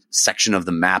new section of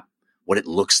the map, what it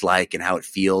looks like and how it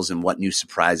feels and what new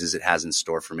surprises it has in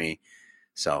store for me.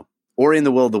 So, Ori and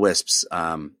the Will of the Wisps,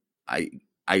 I'm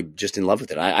just in love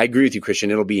with it. I agree with you,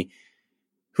 Christian. It'll be,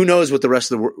 who knows what the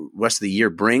rest of the year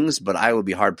brings, but I would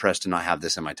be hard pressed to not have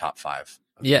this in my top 5.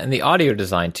 Yeah, and the audio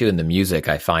design too, and the music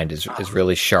I find is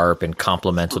really sharp and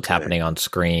complements what's happening on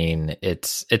screen.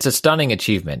 It's a stunning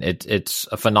achievement. It's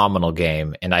a phenomenal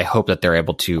game, and I hope that they're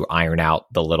able to iron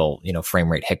out the little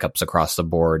frame rate hiccups across the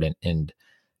board, and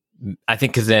I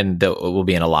think because then it will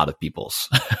be in a lot of people's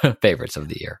favorites of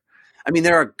the year. I mean,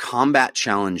 there are combat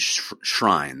challenge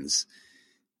shrines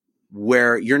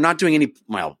where you're not doing any.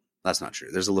 Well, that's not true.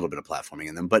 There's a little bit of platforming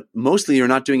in them, but mostly you're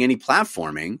not doing any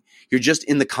platforming. You're just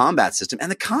in the combat system.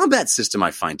 And the combat system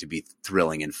I find to be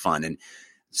thrilling and fun. And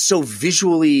so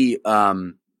visually,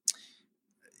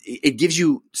 it gives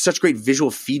you such great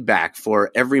visual feedback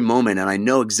for every moment. And I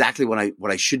know exactly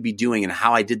what I should be doing and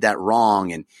how I did that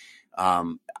wrong. And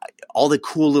all the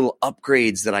cool little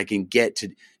upgrades that I can get to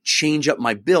change up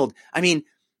my build. I mean,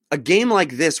 a game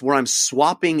like this where I'm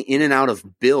swapping in and out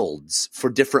of builds for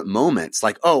different moments,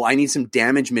 like, oh, I need some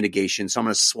damage mitigation, so I'm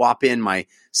going to swap in my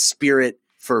spirit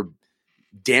for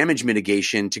damage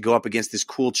mitigation to go up against this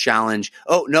cool challenge.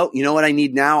 Oh, no, you know what I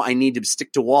need now? I need to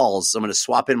stick to walls, so I'm going to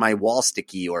swap in my wall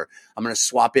sticky, or I'm going to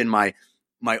swap in my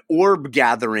orb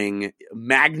gathering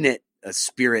magnet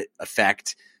spirit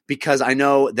effect, because I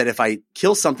know that if I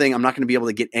kill something, I'm not going to be able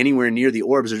to get anywhere near the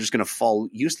orbs. They're just going to fall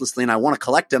uselessly, and I want to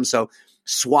collect them, so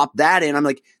swap that in. I'm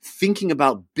like thinking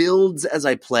about builds as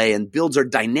I play, and builds are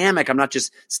dynamic. I'm not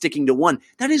just sticking to one.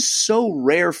 That is so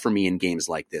rare for me in games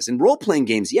like this. In role-playing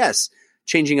games, yes,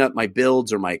 changing up my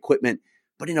builds or my equipment,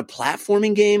 but in a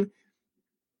platforming game,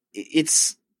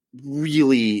 it's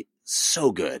really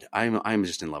so good. I'm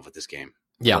just in love with this game.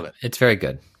 Yeah, it's very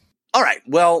good. All right,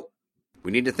 well,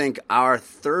 we need to thank our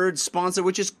third sponsor,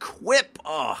 which is Quip.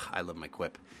 Oh, I love my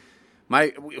Quip.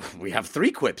 We have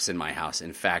 3 Quips in my house,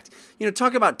 in fact.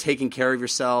 Talk about taking care of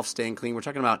yourself, staying clean. We're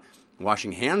talking about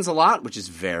washing hands a lot, which is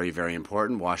very, very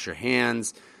important. Wash your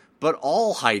hands. But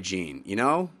all hygiene,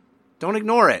 don't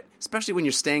ignore it, especially when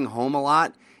you're staying home a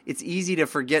lot. It's easy to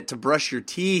forget to brush your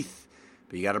teeth,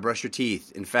 but you got to brush your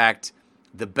teeth. In fact,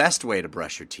 the best way to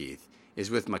brush your teeth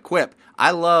is with my Quip.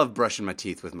 I love brushing my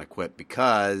teeth with my Quip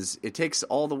because it takes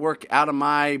all the work out of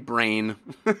my brain,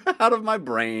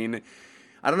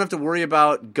 I don't have to worry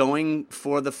about going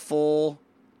for the full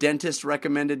dentist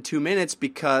recommended 2 minutes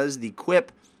because the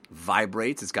Quip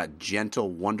vibrates. It's got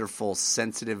gentle, wonderful,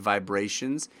 sensitive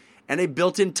vibrations and a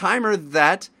built-in timer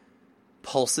that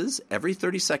pulses every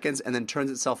 30 seconds and then turns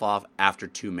itself off after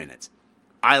 2 minutes.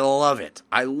 I love it.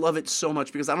 I love it so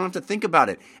much because I don't have to think about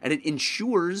it. And it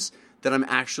ensures that I'm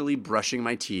actually brushing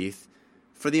my teeth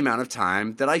for the amount of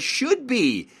time that I should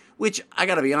be, which I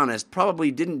got to be honest,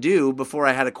 probably didn't do before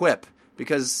I had a Quip.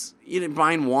 Because your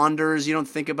mind wanders, you don't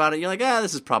think about it, you're like,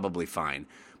 this is probably fine.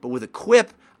 But with a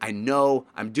Quip, I know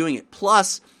I'm doing it.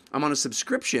 Plus, I'm on a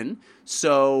subscription,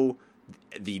 so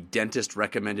the dentist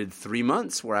recommended 3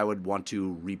 months where I would want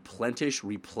to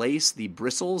replace the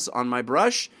bristles on my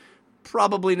brush.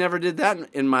 Probably never did that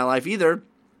in my life either,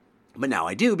 but now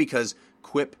I do because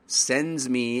Quip sends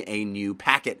me a new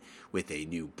packet with a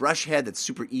new brush head that's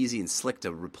super easy and slick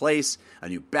to replace, a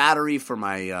new battery for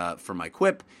my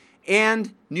Quip,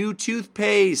 and new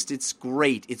toothpaste. It's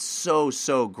great. It's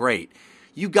so great.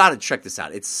 You got to check this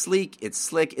out. It's sleek. It's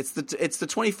slick. It's the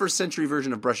 21st century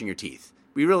version of brushing your teeth.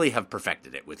 We really have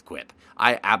perfected it with Quip.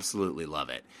 I absolutely love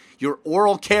it. Your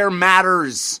oral care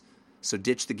matters. So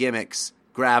ditch the gimmicks.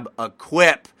 Grab a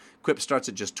Quip. Quip starts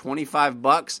at just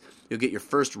 $25. You'll get your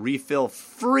first refill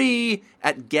free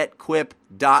at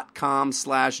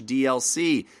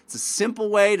getquip.com/DLC. It's a simple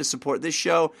way to support this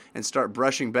show and start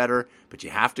brushing better, but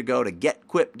you have to go to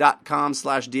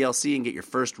getquip.com/DLC and get your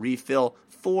first refill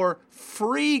for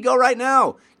free. Go right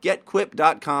now.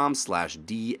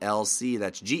 Getquip.com/DLC.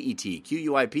 That's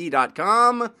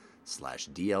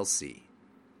GETQUIP.com/DLC.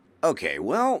 Okay,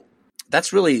 well,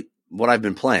 that's really what I've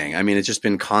been playing. I mean, it's just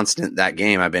been constant, that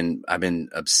game. I've been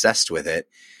obsessed with it.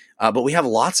 But we have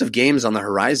lots of games on the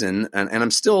horizon, and I'm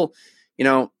still,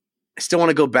 I still want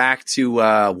to go back to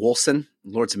Wolcen,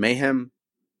 Lords of Mayhem,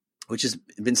 which has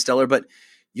been stellar. But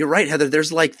you're right, Heather.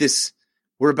 There's like this.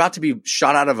 We're about to be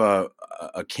shot out of a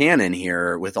cannon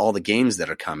here with all the games that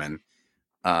are coming.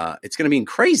 It's going to be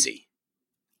crazy.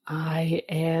 I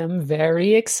am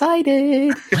very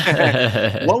excited.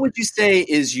 What would you say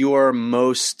is your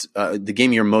most the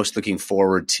game you're most looking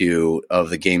forward to of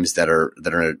the games that are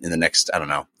in the next, I don't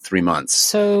know, 3 months?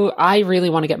 So I really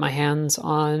want to get my hands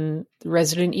on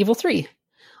Resident Evil 3.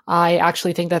 I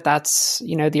actually think that that's,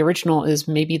 the original is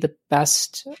maybe the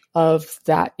best of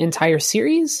that entire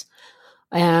series.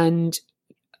 And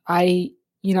I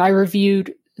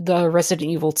reviewed the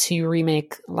Resident Evil 2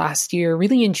 remake last year,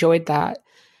 really enjoyed that.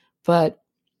 But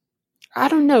I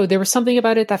don't know, there was something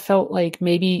about it that felt like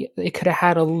maybe it could have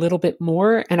had a little bit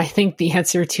more. And I think the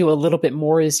answer to a little bit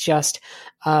more is just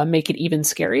make it even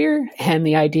scarier. And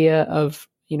the idea of,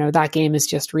 that game is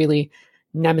just really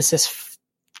Nemesis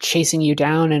chasing you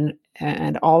down,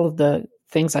 and all of the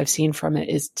things I've seen from it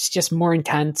is just more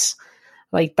intense.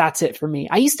 Like, that's it for me.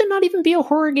 I used to not even be a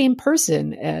horror game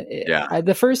person.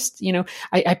 The first,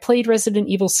 I played Resident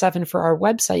Evil 7 for our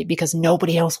website because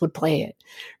nobody else would play it,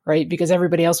 right? Because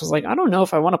everybody else was like, I don't know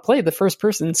if I want to play the first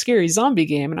person scary zombie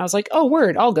game. And I was like, oh,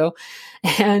 word, I'll go.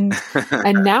 And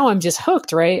now I'm just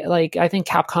hooked, right? Like, I think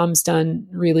Capcom's done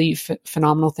really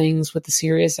phenomenal things with the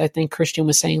series. I think Christian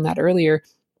was saying that earlier.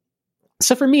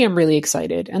 So for me, I'm really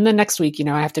excited. And then next week,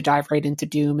 I have to dive right into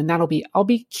Doom, and I'll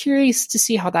be curious to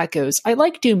see how that goes. I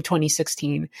like Doom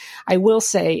 2016. I will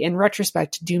say, in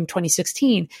retrospect, Doom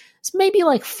 2016 is maybe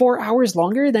like 4 hours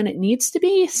longer than it needs to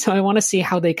be. So I want to see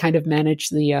how they kind of manage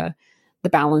the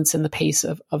balance and the pace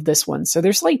of this one. So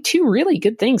there's like 2 really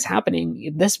good things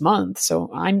happening this month.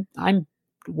 So I'm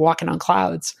walking on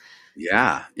clouds.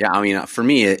 Yeah. I mean, for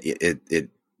me,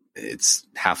 it's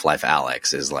Half-Life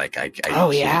Alyx is like, I'm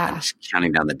just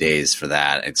counting down the days for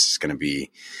that. It's just going to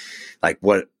be like,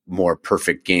 what more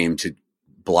perfect game to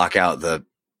block out the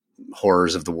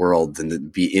horrors of the world than to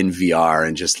be in VR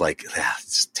and just like,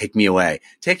 just take me away,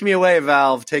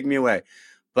 Valve, take me away.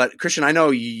 But Christian, I know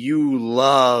you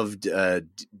loved the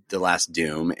last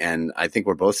Doom, and I think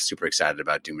we're both super excited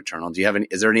about Doom Eternal.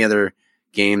 Is there any other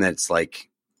game that's like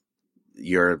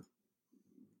your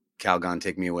Calgon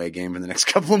take me away game in the next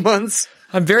couple of months?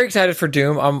 I'm very excited for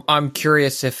Doom. I'm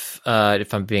curious if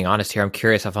I'm being honest here, I'm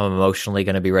curious if I'm emotionally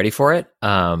going to be ready for it.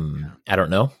 I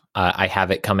don't know. I have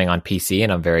it coming on PC,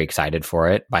 and I'm very excited for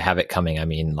it. By have it coming, I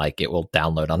mean like it will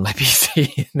download on my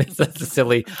PC. That's a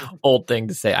silly old thing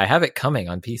to say. I have it coming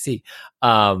on PC.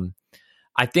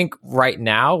 I think right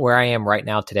now, where I am right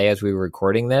now today, as we were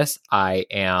recording this, I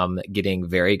am getting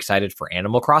very excited for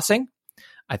Animal Crossing.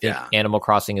 I think Animal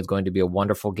Crossing is going to be a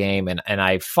wonderful game, and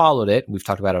I followed it. We've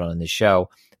talked about it on the show,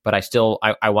 but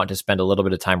I want to spend a little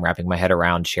bit of time wrapping my head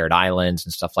around shared islands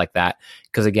and stuff like that.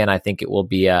 Because again, I think it will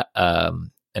be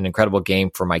an incredible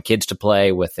game for my kids to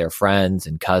play with their friends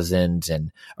and cousins,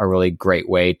 and a really great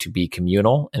way to be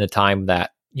communal in a time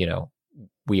that,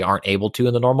 we aren't able to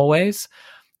in the normal ways.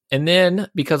 And then,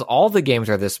 because all the games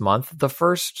are this month, the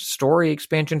first story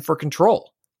expansion for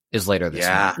Control is later this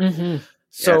month. Mm-hmm.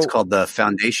 So it's called The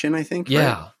Foundation, I think.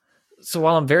 Yeah. Right? So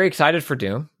while I'm very excited for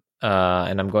Doom,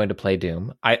 and I'm going to play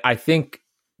Doom, I think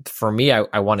for me,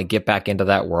 I want to get back into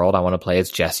that world. I want to play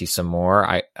as Jesse some more.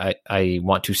 I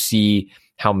want to see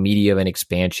how meaty of an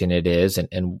expansion it is,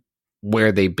 and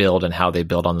where they build and how they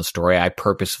build on the story. I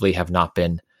purposefully have not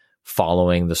been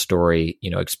following the story,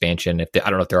 expansion. I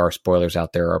don't know if there are spoilers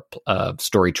out there or a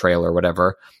story trail or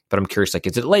whatever, but I'm curious, like,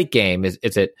 is it late game? Is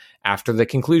it after the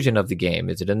conclusion of the game?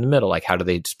 Is it in the middle? Like, how do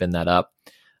they spin that up?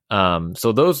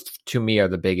 So those to me are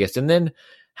the biggest. And then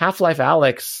Half-Life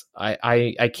Alyx,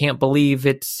 I can't believe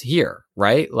it's here,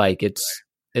 right? Like it's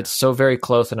so very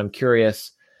close, and I'm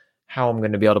curious how I'm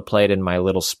going to be able to play it in my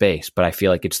little space, but I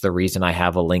feel like it's the reason I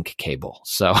have a link cable.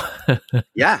 So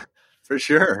yeah, for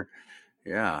sure.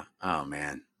 Yeah. Oh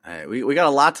man. We got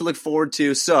a lot to look forward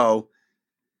to. So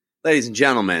ladies and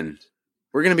gentlemen,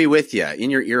 we're going to be with you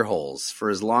in your ear holes for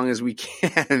as long as we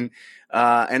can.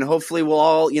 And hopefully we'll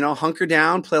all, hunker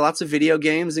down, play lots of video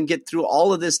games, and get through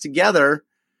all of this together.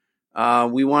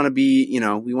 We want to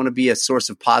be, a source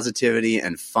of positivity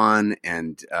and fun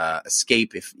and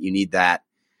escape if you need that.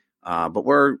 But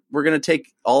we're going to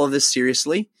take all of this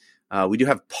seriously. We do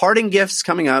have parting gifts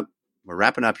coming up. We're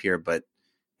wrapping up here, but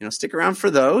stick around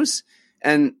for those.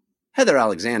 And Heather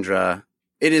Alexandra,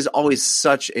 it is always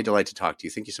such a delight to talk to you.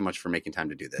 Thank you so much for making time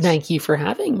to do this. Thank you for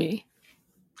having me.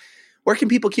 Where can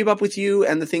people keep up with you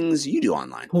and the things you do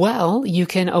online? Well, you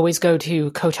can always go to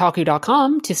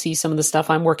Kotaku.com to see some of the stuff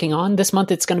I'm working on. This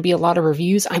month, it's going to be a lot of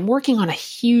reviews. I'm working on a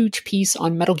huge piece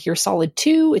on Metal Gear Solid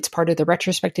 2. It's part of the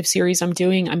retrospective series I'm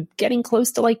doing. I'm getting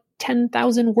close to like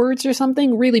 10,000 words or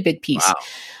something. Really big piece.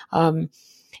 Wow.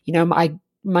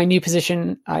 my new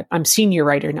position, I'm senior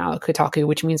writer now at Kotaku,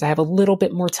 which means I have a little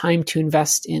bit more time to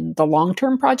invest in the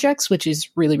long-term projects, which is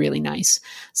really, really nice.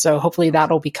 So hopefully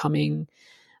that'll be coming,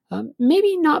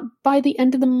 maybe not by the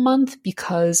end of the month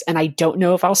and I don't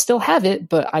know if I'll still have it,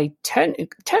 but I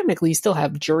technically still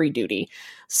have jury duty.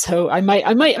 So I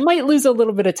might lose a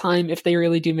little bit of time if they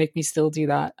really do make me still do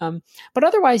that. But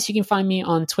otherwise you can find me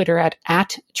on Twitter at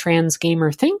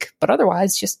 @transgamerthink, but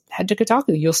otherwise just head to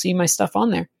Kotaku. You'll see my stuff on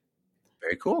there.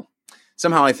 Very cool.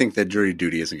 Somehow I think that jury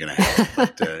duty isn't going to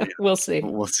happen. But, We'll see.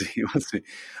 We'll see.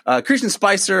 Christian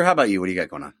Spicer, how about you? What do you got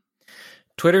going on?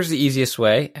 Twitter's the easiest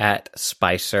way, at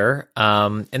Spicer.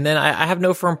 And then I have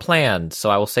no firm plans,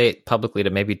 so I will say it publicly to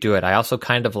maybe do it. I also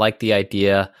kind of like the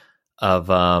idea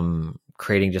of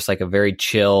creating just like a very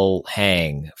chill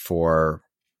hang for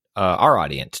our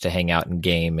audience to hang out and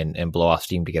game and blow off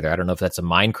steam together. I don't know if that's a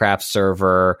Minecraft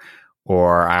server,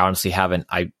 or I honestly haven't.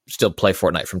 I still play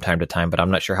Fortnite from time to time, but I'm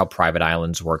not sure how private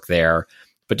islands work there.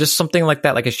 But just something like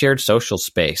that, like a shared social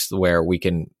space where we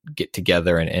can get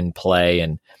together and play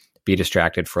and be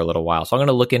distracted for a little while. So I'm going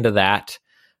to look into that.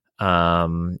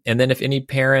 And then if any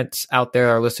parents out there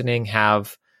are listening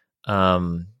have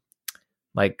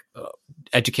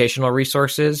educational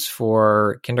resources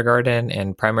for kindergarten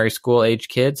and primary school age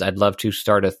kids, I'd love to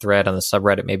start a thread on the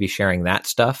subreddit, maybe sharing that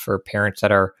stuff for parents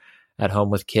that are at home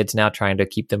with kids now, trying to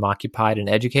keep them occupied and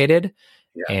educated.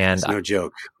 Yeah, and it's no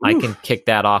joke. I can kick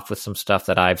that off with some stuff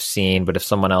that I've seen, but if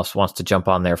someone else wants to jump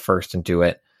on there first and do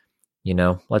it,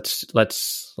 let's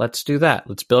do that.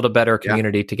 Let's build a better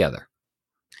community together.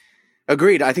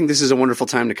 Agreed. I think this is a wonderful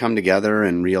time to come together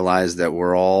and realize that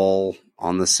we're all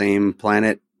on the same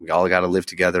planet. We all got to live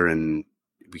together, and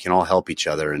we can all help each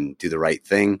other and do the right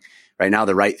thing. Right now,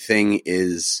 the right thing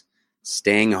is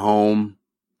staying home.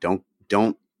 Don't.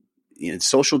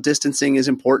 Social distancing is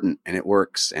important, and it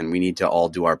works, and we need to all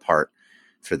do our part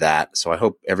for that. So I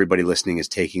hope everybody listening is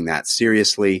taking that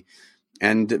seriously.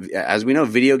 And as we know,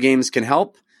 video games can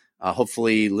help.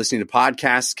 Hopefully listening to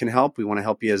podcasts can help. We want to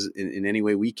help you in any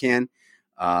way we can.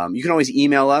 You can always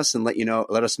email us and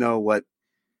let us know what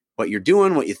you're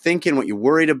doing, what you're thinking, what you're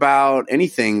worried about,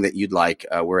 anything that you'd like.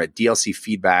 We're at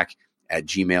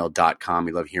dlcfeedback@gmail.com.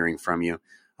 We love hearing from you.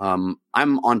 I'm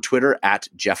on Twitter at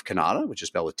Jeff Cannata, which is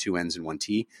spelled with 2 N's and 1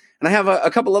 T. And I have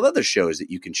a couple of other shows that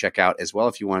you can check out as well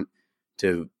if you want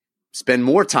to spend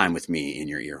more time with me in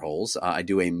your ear holes. I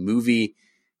do a movie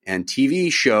and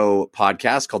TV show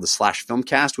podcast called the Slash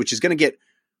Filmcast, which is going to get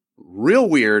real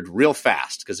weird real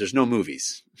fast because there's no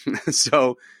movies.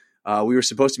 So we were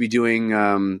supposed to be doing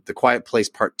The Quiet Place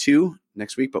Part 2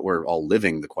 next week, but we're all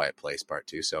living The Quiet Place Part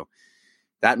 2. So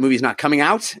that movie's not coming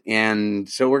out. And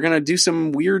so we're going to do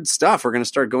some weird stuff. We're going to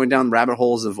start going down rabbit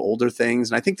holes of older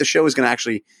things. And I think the show is going to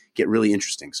actually get really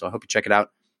interesting. So I hope you check it out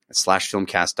at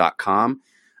slashfilmcast.com.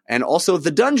 And also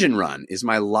The Dungeon Run is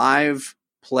my live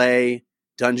play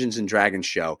Dungeons and Dragons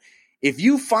show. If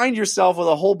you find yourself with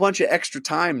a whole bunch of extra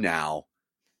time now,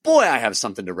 boy, I have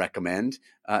something to recommend.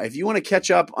 If you want to catch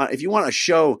up, if you want a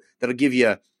show that'll give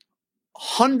you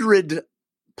 100+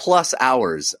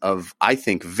 hours of, I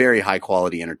think, very high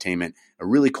quality entertainment, a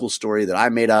really cool story that I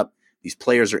made up. These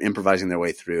players are improvising their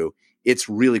way through. It's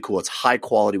really cool. It's high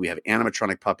quality. We have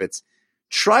animatronic puppets.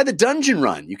 Try The Dungeon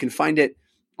Run. You can find it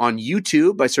on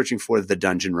YouTube by searching for The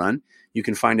Dungeon Run. You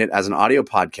can find it as an audio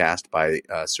podcast by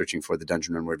searching for The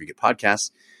Dungeon Run wherever you get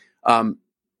podcasts.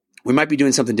 We might be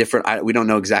doing something different. We don't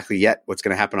know exactly yet what's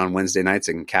going to happen on Wednesday nights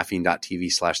and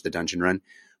caffeine.tv/The Dungeon Run.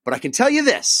 But I can tell you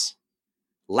this.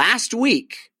 Last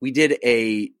week, we did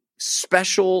a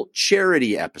special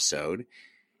charity episode,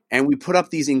 and we put up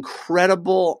these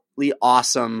incredibly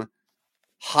awesome,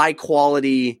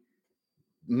 high-quality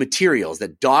materials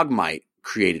that Dogmite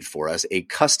created for us. A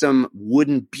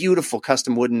beautiful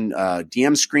custom wooden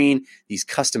DM screen, these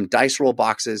custom dice roll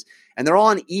boxes, and they're all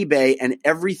on eBay, and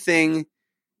every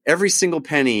single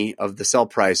penny of the sell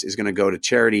price is going to go to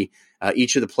charity.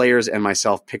 Each of the players and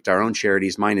myself picked our own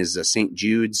charities. Mine is St.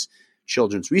 Jude's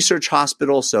Children's Research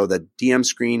Hospital. So the DM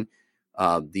screen,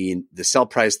 the sell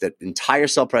price, that entire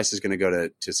sell price is going to go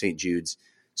to St. Jude's.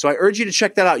 So I urge you to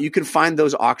check that out. You can find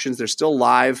those auctions. They're still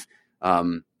live.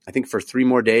 I think for 3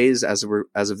 more days as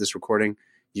of this recording.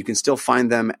 You can still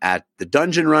find them at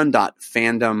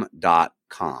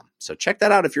thedungeonrun.fandom.com. So check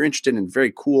that out if you're interested in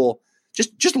very cool.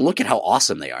 Just look at how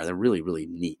awesome they are. They're really, really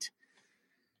neat.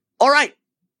 All right.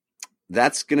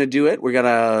 That's going to do it. We got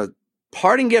a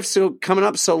parting gift coming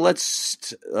up. So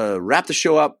let's wrap the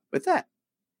show up with that.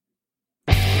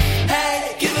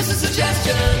 Hey, give us a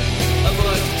suggestion of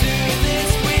what to do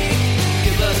this week.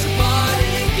 Give us a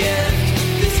parting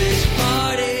gift. This is your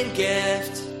parting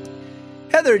gift.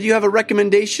 Heather, do you have a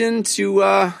recommendation to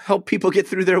help people get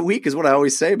through their week, is what I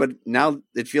always say, but now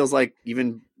it feels like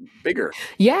even bigger.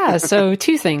 Yeah, so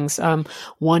two things.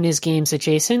 One is games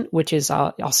adjacent, which is,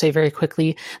 I'll say very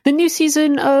quickly, the new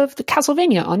season of the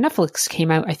Castlevania on Netflix came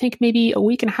out, I think maybe a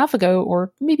week and a half ago,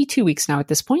 or maybe 2 weeks now at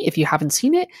this point. If you haven't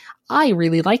seen it, I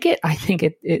really like it. I think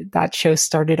that show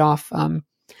started off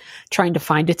trying to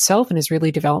find itself and has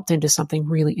really developed into something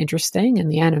really interesting, and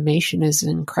the animation is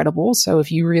incredible. So if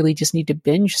you really just need to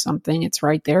binge something, it's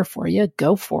right there for you.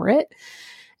 Go for it.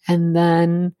 And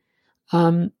then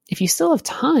if you still have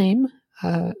time,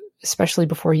 especially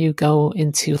before you go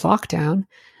into lockdown,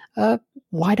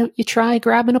 why don't you try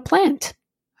grabbing a plant?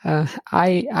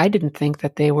 I didn't think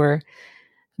that they were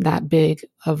that big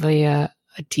of a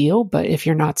deal, but if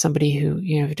you're not somebody who, if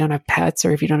you don't have pets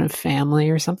or if you don't have family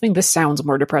or something, this sounds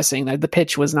more depressing. The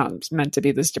pitch was not meant to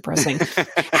be this depressing.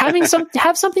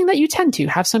 Have something that you tend to,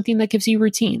 have something that gives you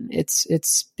routine.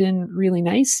 It's been really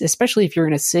nice, especially if you're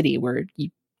in a city where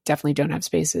you definitely don't have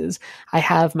spaces. I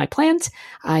have my plant.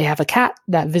 I have a cat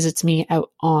that visits me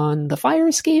out on the fire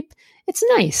escape. It's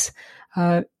nice.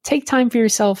 Take time for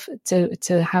yourself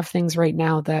to have things right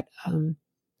now that,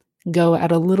 go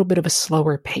at a little bit of a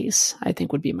slower pace, I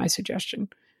think would be my suggestion.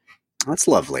 That's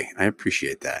lovely. I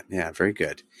appreciate that. Yeah, very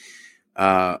good.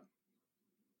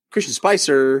 Christian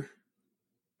Spicer,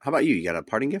 how about you? You got a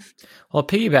parting gift? Well,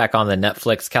 piggyback on the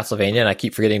Netflix Castlevania, and I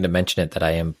keep forgetting to mention it that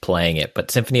I am playing it, but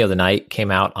Symphony of the Night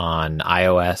came out on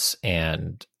iOS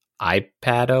and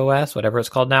iPad OS, whatever it's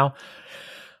called now.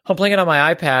 I'm playing it on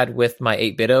my iPad with my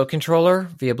 8-bit controller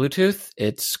via Bluetooth.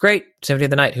 It's great. Symphony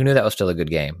of the Night. Who knew that was still a good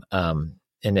game?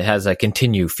 And it has a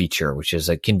continue feature, which is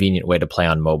a convenient way to play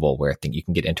on mobile where I think you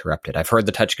can get interrupted. I've heard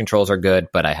the touch controls are good,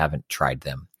 but I haven't tried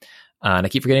them. And I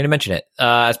keep forgetting to mention it.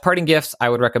 As parting gifts, I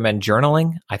would recommend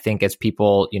journaling. I think as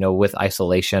people, with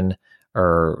isolation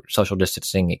or social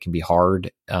distancing, it can be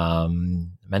hard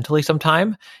mentally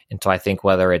sometime. And so I think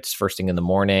whether it's first thing in the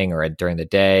morning or during the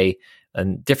day,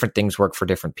 and different things work for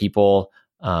different people.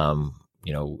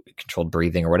 Controlled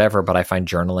breathing or whatever, but I find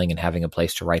journaling and having a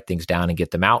place to write things down and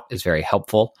get them out is very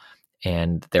helpful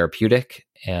and therapeutic.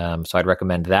 So I'd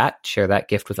recommend that, share that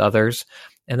gift with others.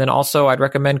 And then also I'd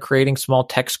recommend creating small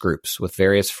text groups with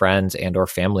various friends and or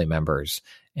family members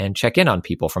and check in on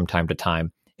people from time to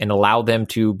time and allow them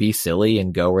to be silly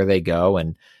and go where they go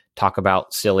and talk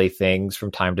about silly things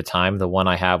from time to time. The one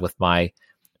I have with my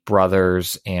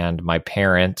brothers and my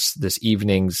parents this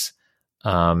evening's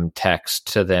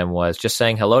text to them was just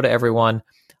saying hello to everyone.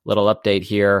 Little update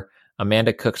here.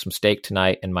 Amanda cooked some steak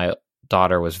tonight and my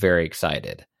daughter was very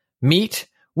excited. Meat?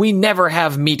 We never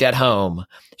have meat at home.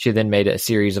 She then made a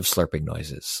series of slurping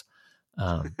noises.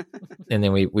 And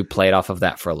then we played off of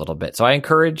that for a little bit. So I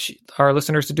encourage our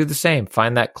listeners to do the same.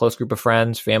 Find that close group of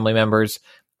friends, family members,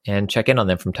 and check in on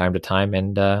them from time to time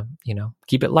and,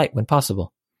 keep it light when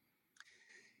possible.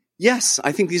 Yes,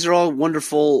 I think these are all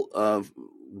wonderful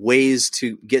ways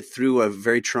to get through a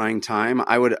very trying time.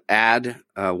 I would add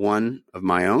one of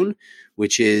my own,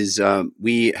 which is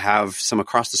we have some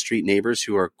across the street neighbors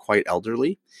who are quite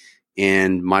elderly.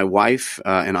 And my wife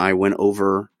and I went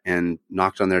over and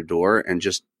knocked on their door and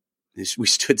we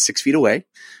stood 6 feet away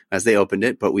as they opened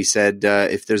it. But we said,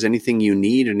 if there's anything you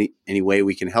need, any way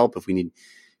we can help, if you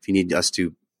need us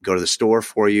to go to the store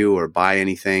for you or buy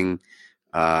anything,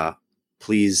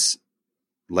 please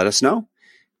let us know.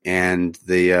 And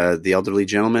the elderly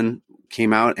gentleman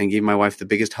came out and gave my wife the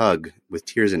biggest hug with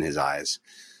tears in his eyes,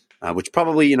 which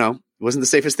probably, wasn't the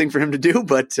safest thing for him to do,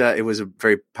 but it was a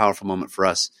very powerful moment for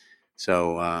us.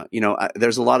 So,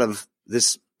 there's a lot of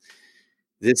this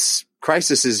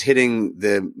crisis is hitting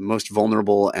the most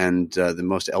vulnerable and the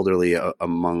most elderly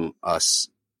among us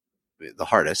the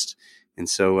hardest. And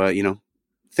so,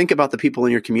 think about the people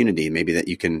in your community, maybe that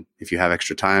you can, if you have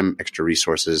extra time, extra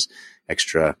resources,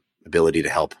 extra ability to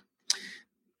help,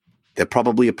 they'll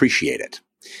probably appreciate it.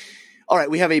 All right.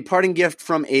 We have a parting gift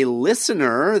from a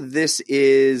listener. This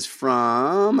is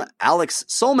from Alex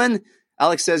Solman.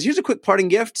 Alex says, here's a quick parting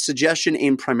gift suggestion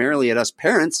aimed primarily at us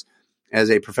parents. As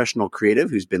a professional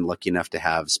creative who's been lucky enough to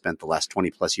have spent the last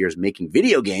 20 plus years making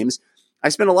video games, I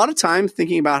spend a lot of time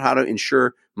thinking about how to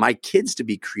ensure my kids to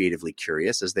be creatively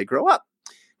curious as they grow up.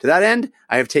 To that end,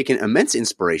 I have taken immense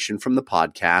inspiration from the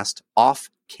podcast Off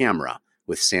Camera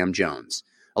with Sam Jones,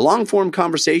 a long-form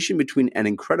conversation between an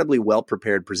incredibly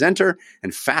well-prepared presenter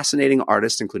and fascinating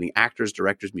artists, including actors,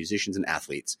 directors, musicians, and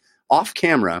athletes. Off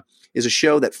Camera is a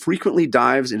show that frequently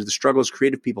dives into the struggles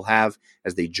creative people have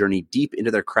as they journey deep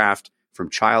into their craft from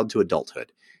child to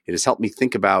adulthood. It has helped me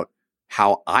think about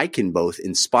how I can both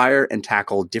inspire and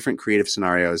tackle different creative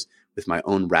scenarios with my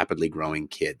own rapidly growing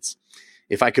kids.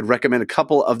 If I could recommend a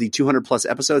couple of the 200 plus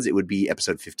episodes, it would be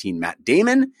episode 15, Matt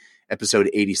Damon, episode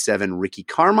 87, Ricky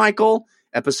Carmichael,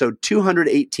 episode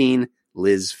 218,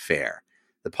 Liz Fair.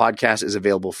 The podcast is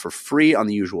available for free on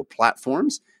the usual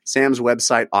platforms. Sam's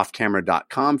website,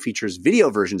 offcamera.com, features video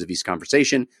versions of each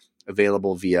conversation,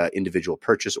 available via individual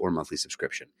purchase or monthly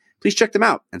subscription. Please check them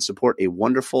out and support a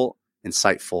wonderful,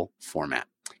 insightful format.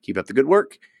 Keep up the good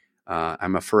work.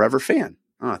 I'm a forever fan.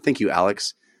 Thank you,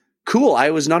 Alex. Cool. I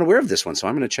was not aware of this one, so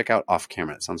I'm going to check out Off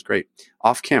Camera. It sounds great.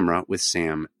 Off Camera with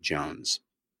Sam Jones.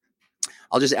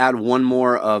 I'll just add one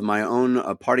more of my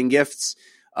own parting gifts.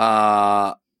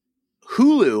 Hulu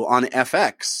on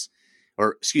FX,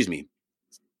 or excuse me,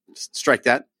 strike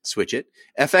that, switch it.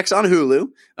 FX on Hulu.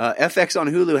 FX on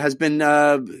Hulu has been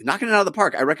knocking it out of the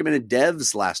park. I recommended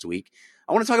Devs last week.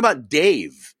 I want to talk about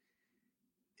Dave.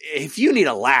 If you need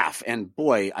a laugh, and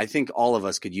boy, I think all of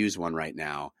us could use one right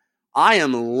now. I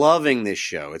am loving this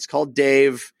show. It's called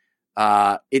Dave.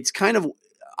 It's kind of,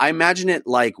 I imagine it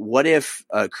like, what if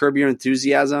Curb Your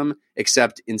Enthusiasm,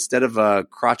 except instead of a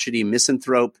crotchety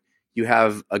misanthrope, you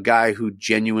have a guy who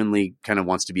genuinely kind of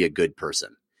wants to be a good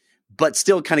person, but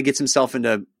still kind of gets himself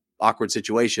into awkward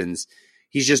situations.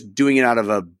 He's just doing it out of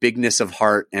a bigness of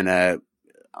heart and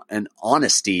an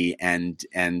honesty and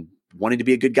wanting to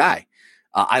be a good guy.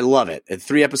 I love it.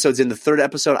 3 episodes in, the 3rd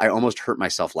episode, I almost hurt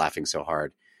myself laughing so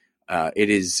hard. It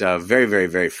is very, very,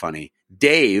 very funny.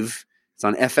 Dave, it's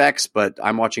on FX, but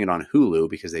I'm watching it on Hulu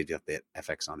because they have the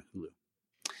FX on Hulu.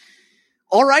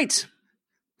 All right.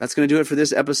 That's going to do it for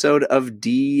this episode of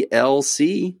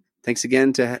DLC. Thanks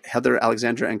again to Heather,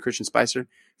 Alexandra, and Christian Spicer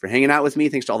for hanging out with me.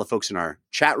 Thanks to all the folks in our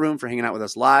chat room for hanging out with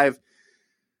us live.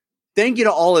 Thank you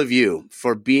to all of you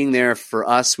for being there for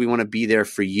us. We want to be there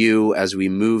for you as we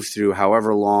move through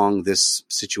however long this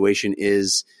situation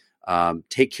is.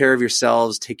 Take care of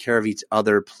yourselves. Take care of each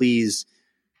other. Please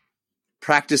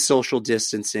practice social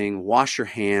distancing. Wash your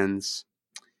hands.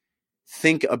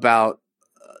 Think about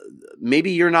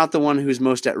maybe you're not the one who's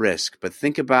most at risk, but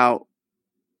think about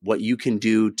what you can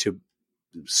do to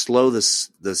slow the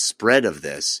spread of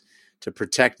this, to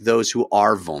protect those who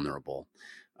are vulnerable.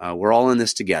 We're all in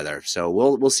this together. So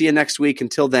we'll see you next week.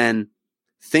 Until then,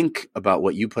 think about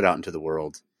what you put out into the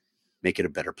world. Make it a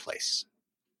better place.